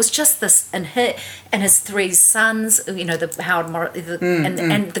it was just this, and his three sons, you know, the Howard Morrison,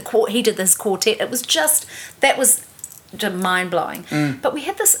 and he did this quartet. It was just, that was mind blowing. But we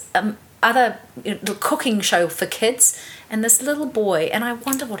had this other cooking show for kids, and this little boy, and I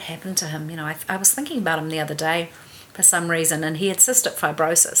wonder what happened to him. You know, I was thinking about him the other day for some reason, and he had cystic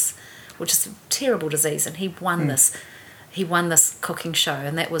fibrosis, which is a terrible disease, and he won this. He won this cooking show,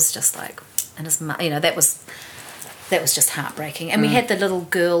 and that was just like, and his, you know, that was just heartbreaking. And we had the little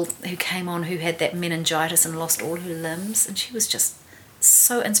girl who came on who had that meningitis and lost all her limbs, and she was just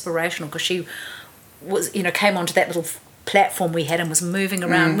so inspirational because she was, you know, came onto that little platform we had and was moving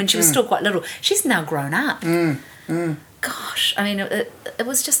around when she was still quite little. She's now grown up. Gosh, I mean, it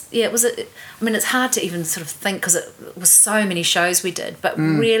was just, yeah, I mean, it's hard to even sort of think because it was so many shows we did, but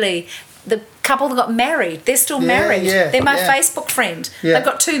really, the couple that got married, they're still married. They're my Facebook friend. Yeah. They've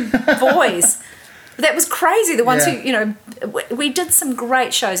got 2 boys. That was crazy. The ones Yeah. who, you know, we did some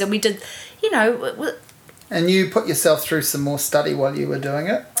great shows, and we did, you know. And you put yourself through some more study while you were doing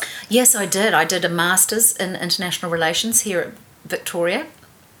it? Yes, I did. I did a master's in international relations here at Victoria.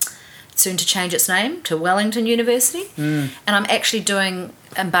 soon to change its name to Wellington University, and I'm actually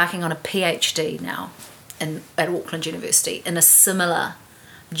embarking on a PhD now at Auckland University in a similar.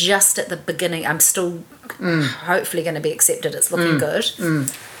 Just at the beginning, I'm still hopefully going to be accepted. It's looking good.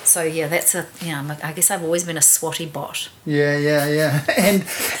 So yeah, I guess I've always been a swatty bot. Yeah.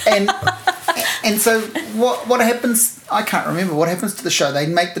 And so what happens? I can't remember what happens to the show. They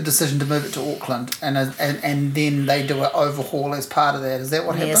make the decision to move it to Auckland, and then they do an overhaul as part of that. Is that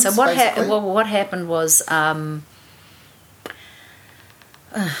what happens? Yeah. So what happened was.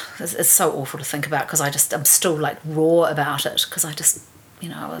 It's so awful to think about because I'm still like raw about it because I just.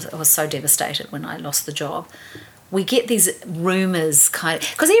 I was so devastated when I lost the job. We get these rumours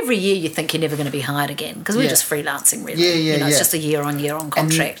because every year you think you're never going to be hired again because we're just freelancing really. It's just a year on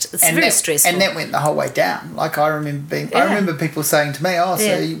contract. It's very stressful. And that went the whole way down. Like I remember people saying to me,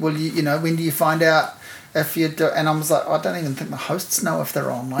 when do you find out if you do? And I was like, I don't even think the hosts know if they're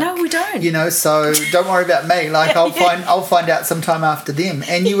on. Like, no, we don't. So don't worry about me. Like I'll find out sometime after them.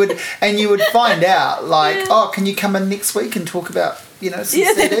 And you would find out like, can you come in next week and talk about some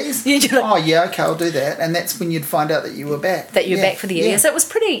CDs? Okay, I'll do that. And that's when you'd find out that you were back. That you're back for the year. Yeah. So it was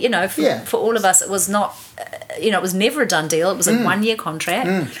pretty, for all of us, it was not, it was never a done deal. It was a 1 year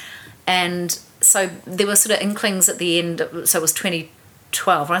contract. And so there were sort of inklings at the end. So it was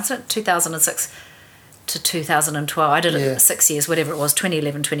 2012, right? So 2006 to 2012. I did it 6 years, whatever it was,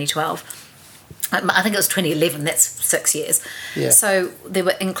 2011, 2012. I think it was 2011, that's 6 years. Yeah. So there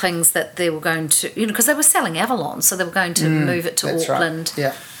were inklings that they were going to, because they were selling Avalon, so they were going to move it to Auckland.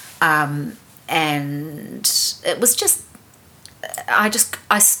 Right. Yeah. And it was just, I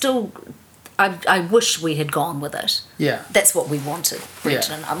wish we had gone with it. Yeah. That's what we wanted,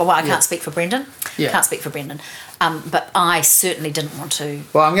 Brendan. Yeah. Well, I can't speak for Brendan. Yeah. Can't speak for Brendan. But I certainly didn't want to.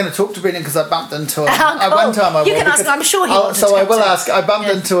 Well, I'm going to talk to Brendan because I bumped into him. Cool. One time I you can ask. I'm sure he wants to. So I will ask. I bumped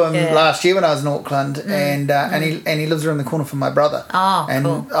into him last year when I was in Auckland, and he lives around the corner from my brother. Oh, and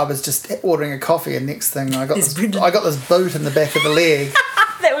cool. I was just ordering a coffee, and next thing I got this boot in the back of the leg.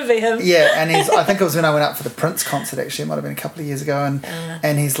 That would be him. Yeah, and I think it was when I went up for the Prince concert, actually. It might have been a couple of years ago.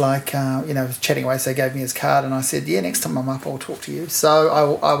 And he's like, was chatting away, so he gave me his card. And I said, next time I'm up, I'll talk to you. So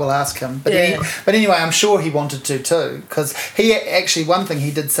I will ask him. But anyway, I'm sure he wanted to too. Because he actually, one thing he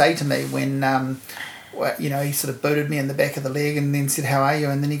did say to me when, he sort of booted me in the back of the leg and then said, how are you?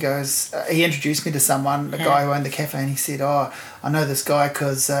 And then he goes, he introduced me to someone, the guy who owned the cafe. And he said, I know this guy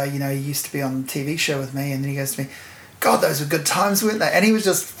because, he used to be on the TV show with me. And then he goes to me, God, those were good times, weren't they? And he was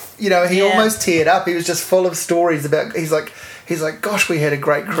just, he almost teared up. He was just full of stories about. He's like, gosh, we had a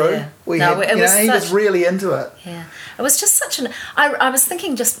great crew. Yeah. He was really into it. Yeah, it was just such an. I was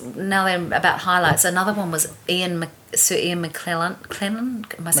thinking just now then about highlights. Another one was Sir Ian McKellen.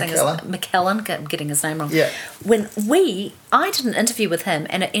 Am I saying McKellen? I'm getting his name wrong. Yeah. I did an interview with him,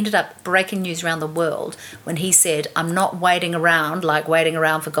 and it ended up breaking news around the world when he said, "I'm not waiting around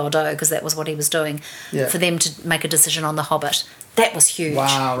for Godot," because that was what he was doing, for them to make a decision on The Hobbit. That was huge.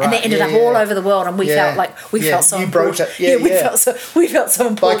 Wow, right. And that ended up all over the world, and we felt so you important. Broke it. We felt so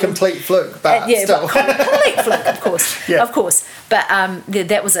important. By complete fluke, but still. Complete fluke, of course. Yeah. Of course. But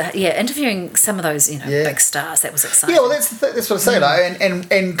that was interviewing some of those, big stars, that was exciting. Yeah, well, that's what I say, like,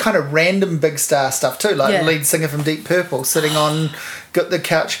 and kind of random big star stuff too, like the lead singer from Deep Purple sitting on the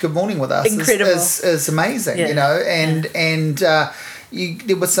couch Good Morning with us. Incredible. Is amazing, and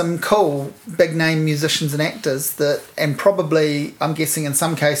there were some cool big name musicians and actors and probably, I'm guessing in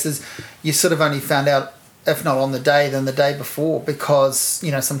some cases, you sort of only found out, if not on the day, then the day before, because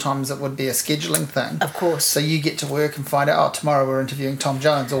sometimes it would be a scheduling thing. Of course. So you get to work and find out, tomorrow we're interviewing Tom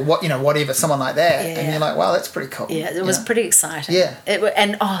Jones or whatever, someone like that, and you're like, wow, that's pretty cool. Yeah, it was pretty exciting. Yeah,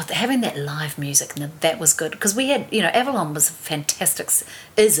 having that live music, that was good because we had, Avalon is a fantastic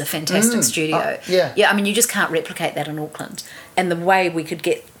studio. Yeah. I mean, you just can't replicate that in Auckland, and the way we could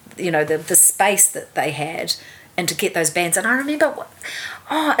get, the space that they had, and to get those bands, and I remember.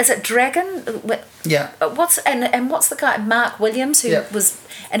 Is it Dragon? Yeah. What's the guy, Mark Williams, who was,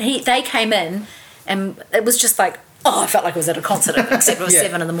 and they came in, and it was just like, I felt like I was at a concert, except it was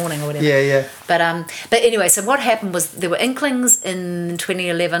 7 a.m. or whatever. Yeah. But anyway, so what happened was there were inklings in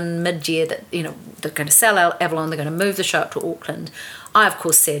 2011 mid-year that they're going to sell Avalon, they're going to move the show up to Auckland. I of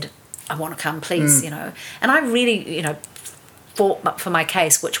course said, I want to come, please, and I really fought for my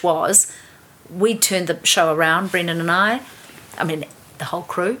case, which was we turned the show around, Brendan and I mean. The whole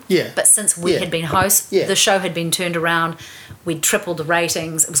crew. Yeah. But since we had been hosts, the show had been turned around. We'd tripled the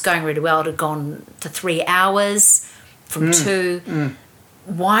ratings. It was going really well. It had gone to 3 hours from 2.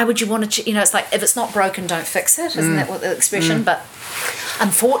 Why would you want to... it's like, if it's not broken, don't fix it. Isn't that what the expression? But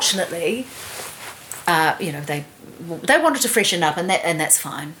unfortunately, they they wanted to freshen up, and that's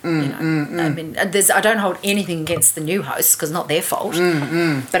fine. I mean, I don't hold anything against the new hosts because not their fault,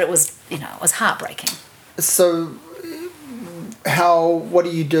 but it was it was heartbreaking. So, what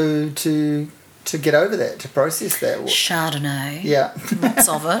do you do to get over that, to process that? Chardonnay. Yeah. Lots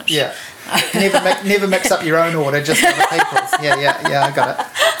of it. Yeah. Never mix up your own order, just other people's. Yeah, I got it.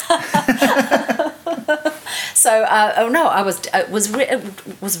 So, it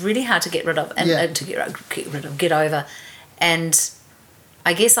was really hard to get rid of and to get over. And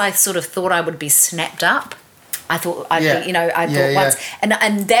I guess I sort of thought I would be snapped up. I thought once.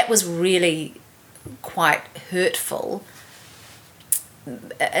 And that was really quite hurtful.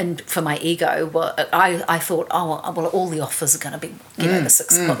 And for my ego, I thought, all the offers are going to be, the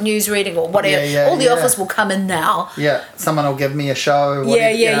 6 o'clock news reading or whatever. All the offers will come in now. Yeah, someone will give me a show.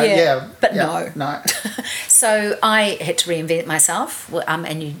 But no. So I had to reinvent myself,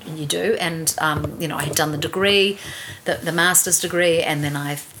 and you do. And I had done the degree, the master's degree, and then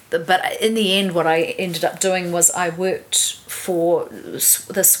But in the end, what I ended up doing was I worked for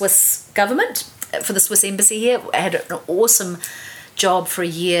the Swiss government, for the Swiss embassy here. I had an awesome job for a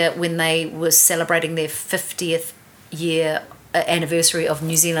year when they were celebrating their 50th year anniversary of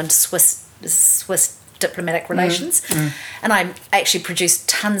New Zealand Swiss diplomatic relations, and I actually produced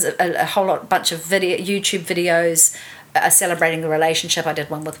tons of a bunch of YouTube videos celebrating the relationship. I did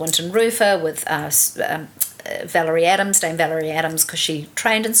one with Winton Rufer, with Dame Valerie Adams, because she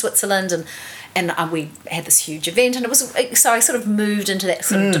trained in Switzerland, and we had this huge event, and it was so I sort of moved into that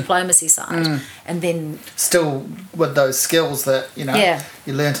sort of diplomacy side, and then still with those skills that you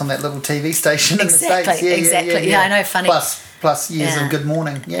learnt on that little TV station in the States. Yeah, I know, funny. Plus years of Good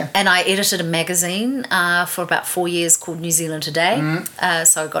Morning, And I edited a magazine for about 4 years called New Zealand Today.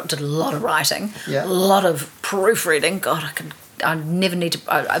 So I did a lot of writing, a lot of proofreading. God, I never need to.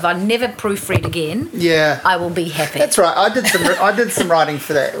 If I never proofread again, I will be happy. That's right. I did some writing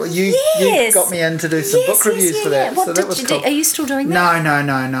for that. You got me in to do some book reviews for that. What so that was cool. Are you still doing that?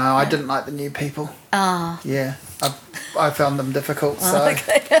 No. I didn't like the new people. Oh. Yeah. I found them difficult, so I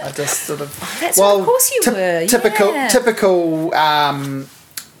just sort of. Of course you were. Typical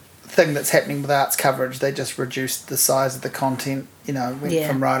thing that's happening with arts coverage. They just reduced the size of the content. Went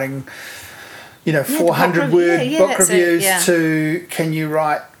from writing 400 word book reviews to can you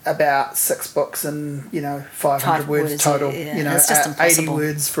write about 6 books and 500 words total. It's just 80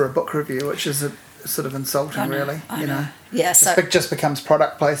 words for a book review, which is sort of insulting, really. I know. Yeah, it just becomes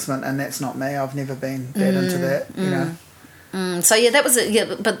product placement, and that's not me. I've never been that into that. So that was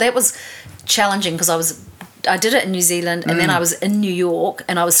but that was challenging because I did it in New Zealand, and then I was in New York,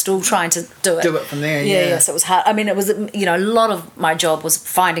 and I was still trying to do it from there. Yeah. So it was hard. I mean, it was a lot of my job was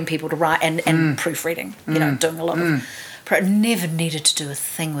finding people to write and proofreading. Doing a lot of. I never needed to do a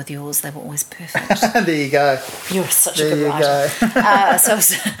thing with yours. They were always perfect. There you go. You're such a good writer.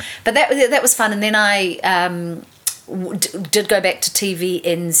 But that was fun, and then I did go back to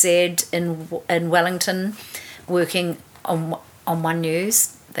TVNZ in Wellington, working on One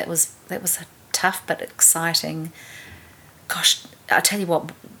News. That was tough but exciting. Gosh, I tell you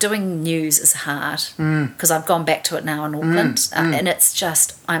what, doing news is hard because I've gone back to it now in Auckland, and it's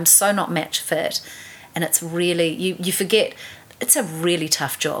just I'm so not match fit, and it's really you forget it's a really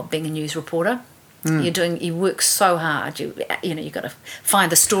tough job being a news reporter. You work so hard. You got to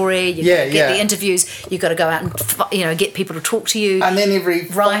find the story. You got to get the interviews. You got to go out and get people to talk to you. And then every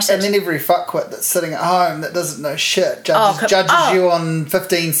fuckwit that's sitting at home that doesn't know shit judges you on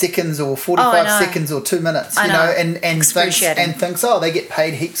 15 seconds or 45 seconds or 2 minutes. And thinks they get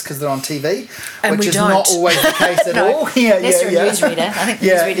paid heaps because they're on TV, and which is not always the case at all. Unless you're a newsreader. I think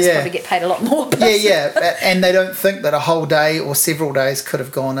newsreaders probably get paid a lot more. And they don't think that a whole day or several days could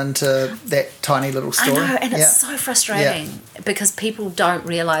have gone into that tiny little story. I know, and it's so frustrating because people don't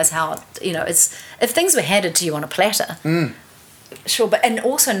realise how it's if things were handed to you on a platter. Sure, but and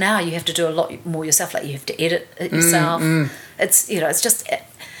also now you have to do a lot more yourself. Like you have to edit it yourself. It's it's just,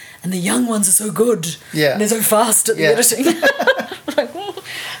 and the young ones are so good. Yeah, they're so fast at the editing.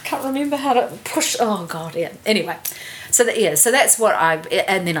 Can't remember how to push. Oh God, Anyway, so that's what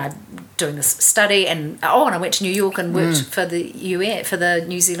and then I doing this study and I went to New York and worked for the UN, for the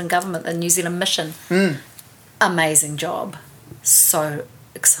New Zealand government, the New Zealand mission. Amazing job, so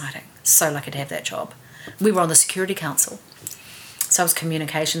exciting, so lucky to have that job. We were on the Security Council, so I was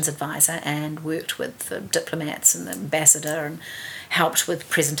communications advisor and worked with the diplomats and the ambassador and helped with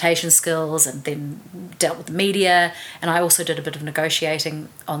presentation skills and then dealt with the media, and I also did a bit of negotiating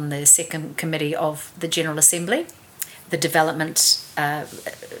on the second committee of the General Assembly, the development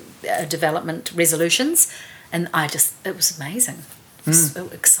resolutions, and it was amazing. so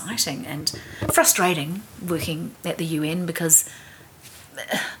exciting and frustrating working at the UN, because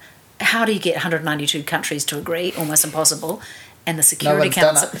how do you get 192 countries to agree? Almost impossible. And the Security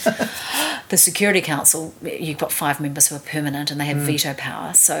Council, the Security Council, you've got 5 members who are permanent and they have veto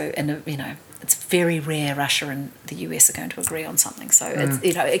power. So, and you know, it's very rare Russia and the US are going to agree on something. So, it's,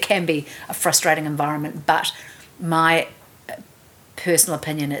 you know, it can be a frustrating environment. But my personal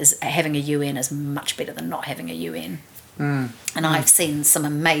opinion is having a UN is much better than not having a UN. And I've seen some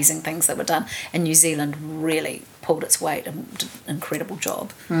amazing things that were done, and New Zealand really pulled its weight and did an incredible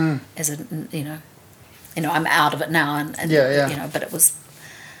job. As a, you know, I'm out of it now, and you know, but it was,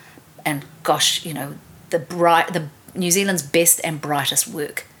 and gosh, you know, the New Zealand's best and brightest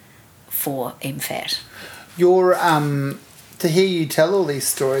work for MFAT. Your to hear you tell all these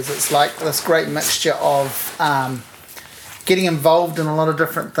stories, it's like this great mixture of getting involved in a lot of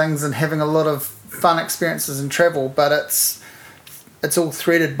different things and having a lot of fun experiences and travel, but it's all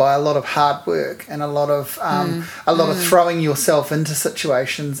threaded by a lot of hard work and a lot of throwing yourself into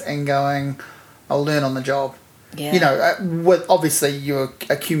situations and going, I'll learn on the job. Yeah. You know, with obviously you're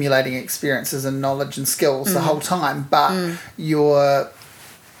accumulating experiences and knowledge and skills the whole time, but you're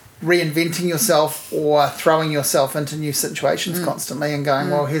reinventing yourself or throwing yourself into new situations constantly and going,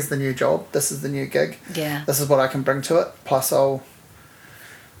 well, here's the new job, this is the new gig, this is what I can bring to it, plus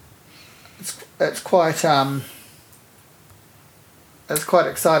it's quite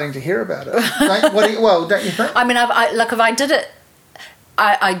exciting to hear about it. Don't you think? I mean, if I did it,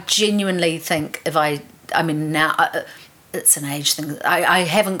 I genuinely think now it's an age thing. I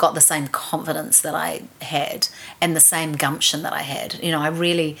haven't got the same confidence that I had and the same gumption that I had. You know, I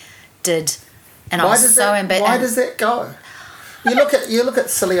really did, and I was so embarrassed. Why does that go? You look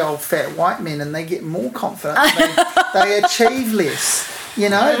at silly old fat white men, and they get more confident. They achieve less. You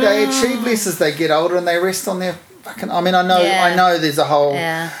know, they achieve less as they get older, and they rest on their fucking. I mean, I know there's a whole,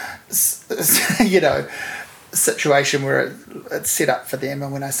 you know, situation where it's set up for them,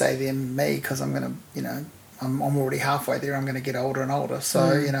 and when I say them, me, because I'm gonna, you know, I'm already halfway there. I'm going to get older and older,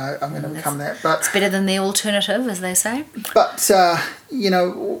 so you know, I'm going to become that. But it's better than the alternative, as they say. But you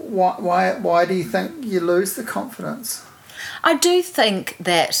know, why do you think you lose the confidence? I do think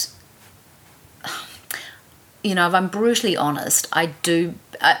that, you know, if I'm brutally honest, I do.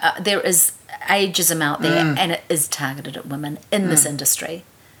 There is ageism out there, and it is targeted at women in this industry.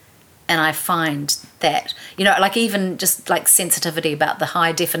 And I find that, you know, like even just like sensitivity about the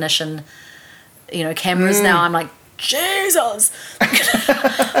high definition, you know, cameras now, I'm like, Jesus,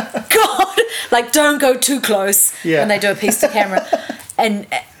 God, like don't go too close when they do a piece to camera. And,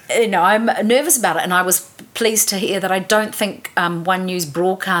 you know, I'm nervous about it, and I was pleased to hear that I don't think One News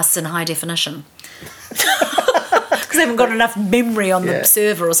broadcasts in high definition. Because they haven't got enough memory on the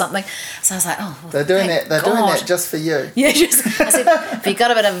server or something. So I was like, oh, well, they're doing that. They're doing that just for you. Yeah, I said, if you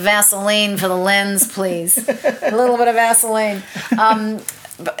got a bit of Vaseline for the lens, please, a little bit of Vaseline.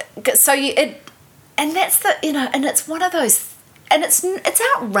 And that's the, you know, and it's one of those, and it's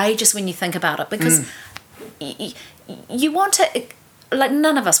outrageous when you think about it, because you want to. Like,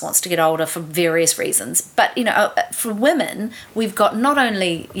 none of us wants to get older for various reasons, but, you know, for women, we've got not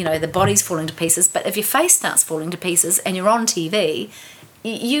only, you know, the body's falling to pieces, but if your face starts falling to pieces and you're on TV,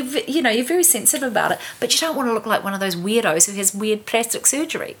 you're very sensitive about it, but you don't want to look like one of those weirdos who has weird plastic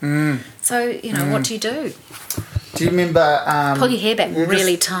surgery. So, you know, what do? Do you remember... pull your hair back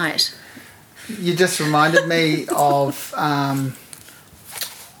really tight. You just reminded me of...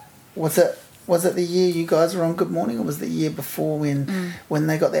 Was it the year you guys were on Good Morning, or was it the year before when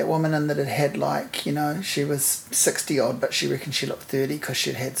they got that woman in that had like, you know, she was 60 odd, but she reckoned she looked 30 because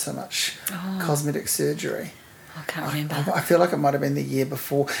she'd had so much cosmetic surgery? I can't remember. I feel like it might have been the year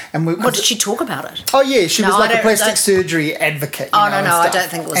before. And what did she talk about it? Oh yeah, she was like a plastic surgery advocate. No, I don't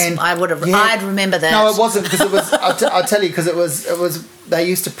think it was. And I would have. Yeah, I'd remember that. No, it wasn't, because it was. I'll tell you, because it was. They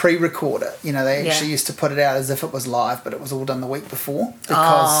used to pre-record it. You know, they actually used to put it out as if it was live, but it was all done the week before,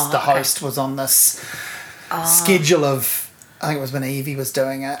 because the host was on this schedule of. I think it was when Evie was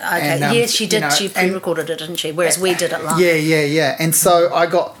doing it. Okay. And, yes, she did. You know, she pre-recorded it, didn't she? Whereas we did it live. Yeah. And so I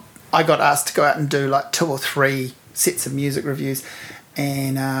got asked to go out and do like 2 or 3 sets of music reviews,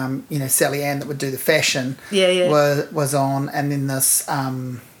 and you know, Sally Ann that would do the fashion was on, and then this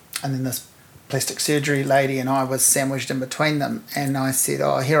plastic surgery lady and I was sandwiched in between them, and I said,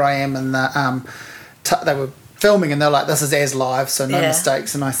 oh, here I am in the they were filming, and they're like, this is as live, so no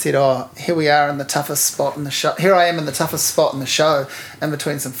mistakes. And I said, oh, here we are in the toughest spot in the show. Here I am in the toughest spot in the show, in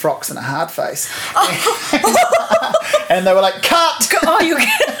between some frocks and a hard face. And they were like, cut! Oh, you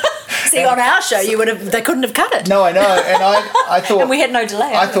See, on our show, they couldn't have cut it. No, I know, and I thought, And we had no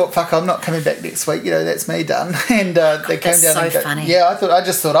delay. I thought, fuck, I'm not coming back next week. That's me done. And they came that's down. so and go, funny. Yeah, I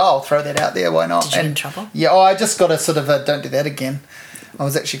just thought, I'll throw that out there. Why not? Did you get in trouble? Yeah. I just got a sort of a don't do that again. I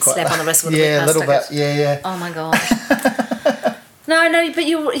was actually quite Slap on the wrist with a yeah, big a little bit. ticket. Yeah. Oh my god. No, but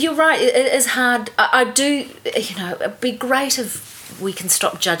you're right. It is hard. I do. It'd be great if we can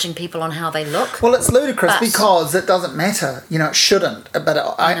stop judging people on how they look. Well, it's ludicrous But- because it doesn't matter. It shouldn't. But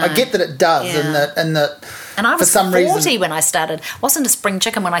I get that it does, Yeah. and that And I for was some 40 reason. when I started. I wasn't a spring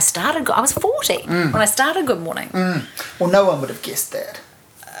chicken when I started. I was 40 when I started Good Morning. Well, no one would have guessed that.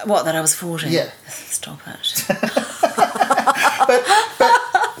 What, that I was 40? Yeah. Stop it.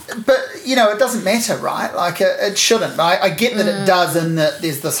 But it doesn't matter, right? Like it shouldn't. I get that it does, and that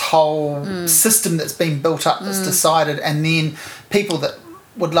there's this whole system that's been built up that's decided, and then people that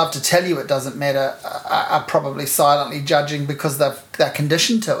would love to tell you it doesn't matter are probably silently judging because they're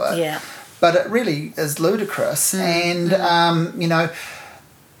conditioned to it. Yeah. But it really is ludicrous, and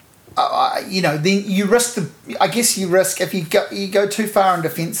then you risk if you go too far in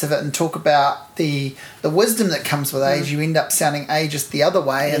defence of it and talk about the wisdom that comes with age, you end up sounding ageist the other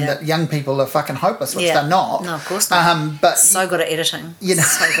way, and Yeah. that young people are fucking hopeless, which Yeah. they're not. No, of course not. But So good at editing.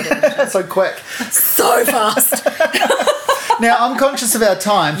 so good at editing. so quick. So fast. Now I'm conscious of our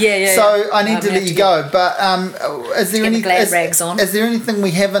time, Yeah. so I need I'm to gonna let have you to go. But is there get any the glad rags on. Is there anything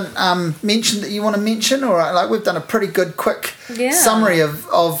we haven't mentioned that you want to mention, or like we've done a pretty good quick Yeah. summary of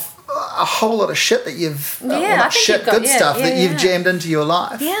a whole lot of shit that you've I think you've got- good stuff that you've yeah. jammed into your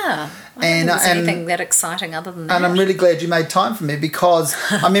life. Yeah. I And- don't think there's and- anything that exciting other than that. And I'm really glad you made time for me, because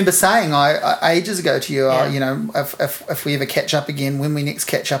I remember saying I ages ago to you, Yeah. if we ever catch up again, when we next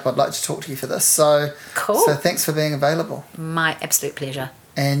catch up, I'd like to talk to you for this. So Cool. So thanks for being available. My absolute pleasure.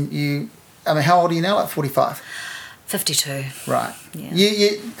 And how old are you now? Like 45, 52. right? Yeah.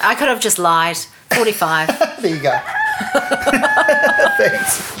 You I could have just lied. 45. there you go.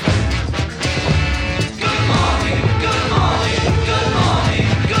 Thanks.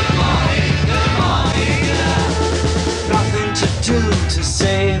 Nothing to do to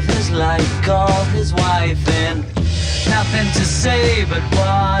save his life, call his wife in. Nothing to say but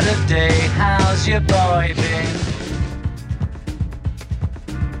what a day, how's your boy been?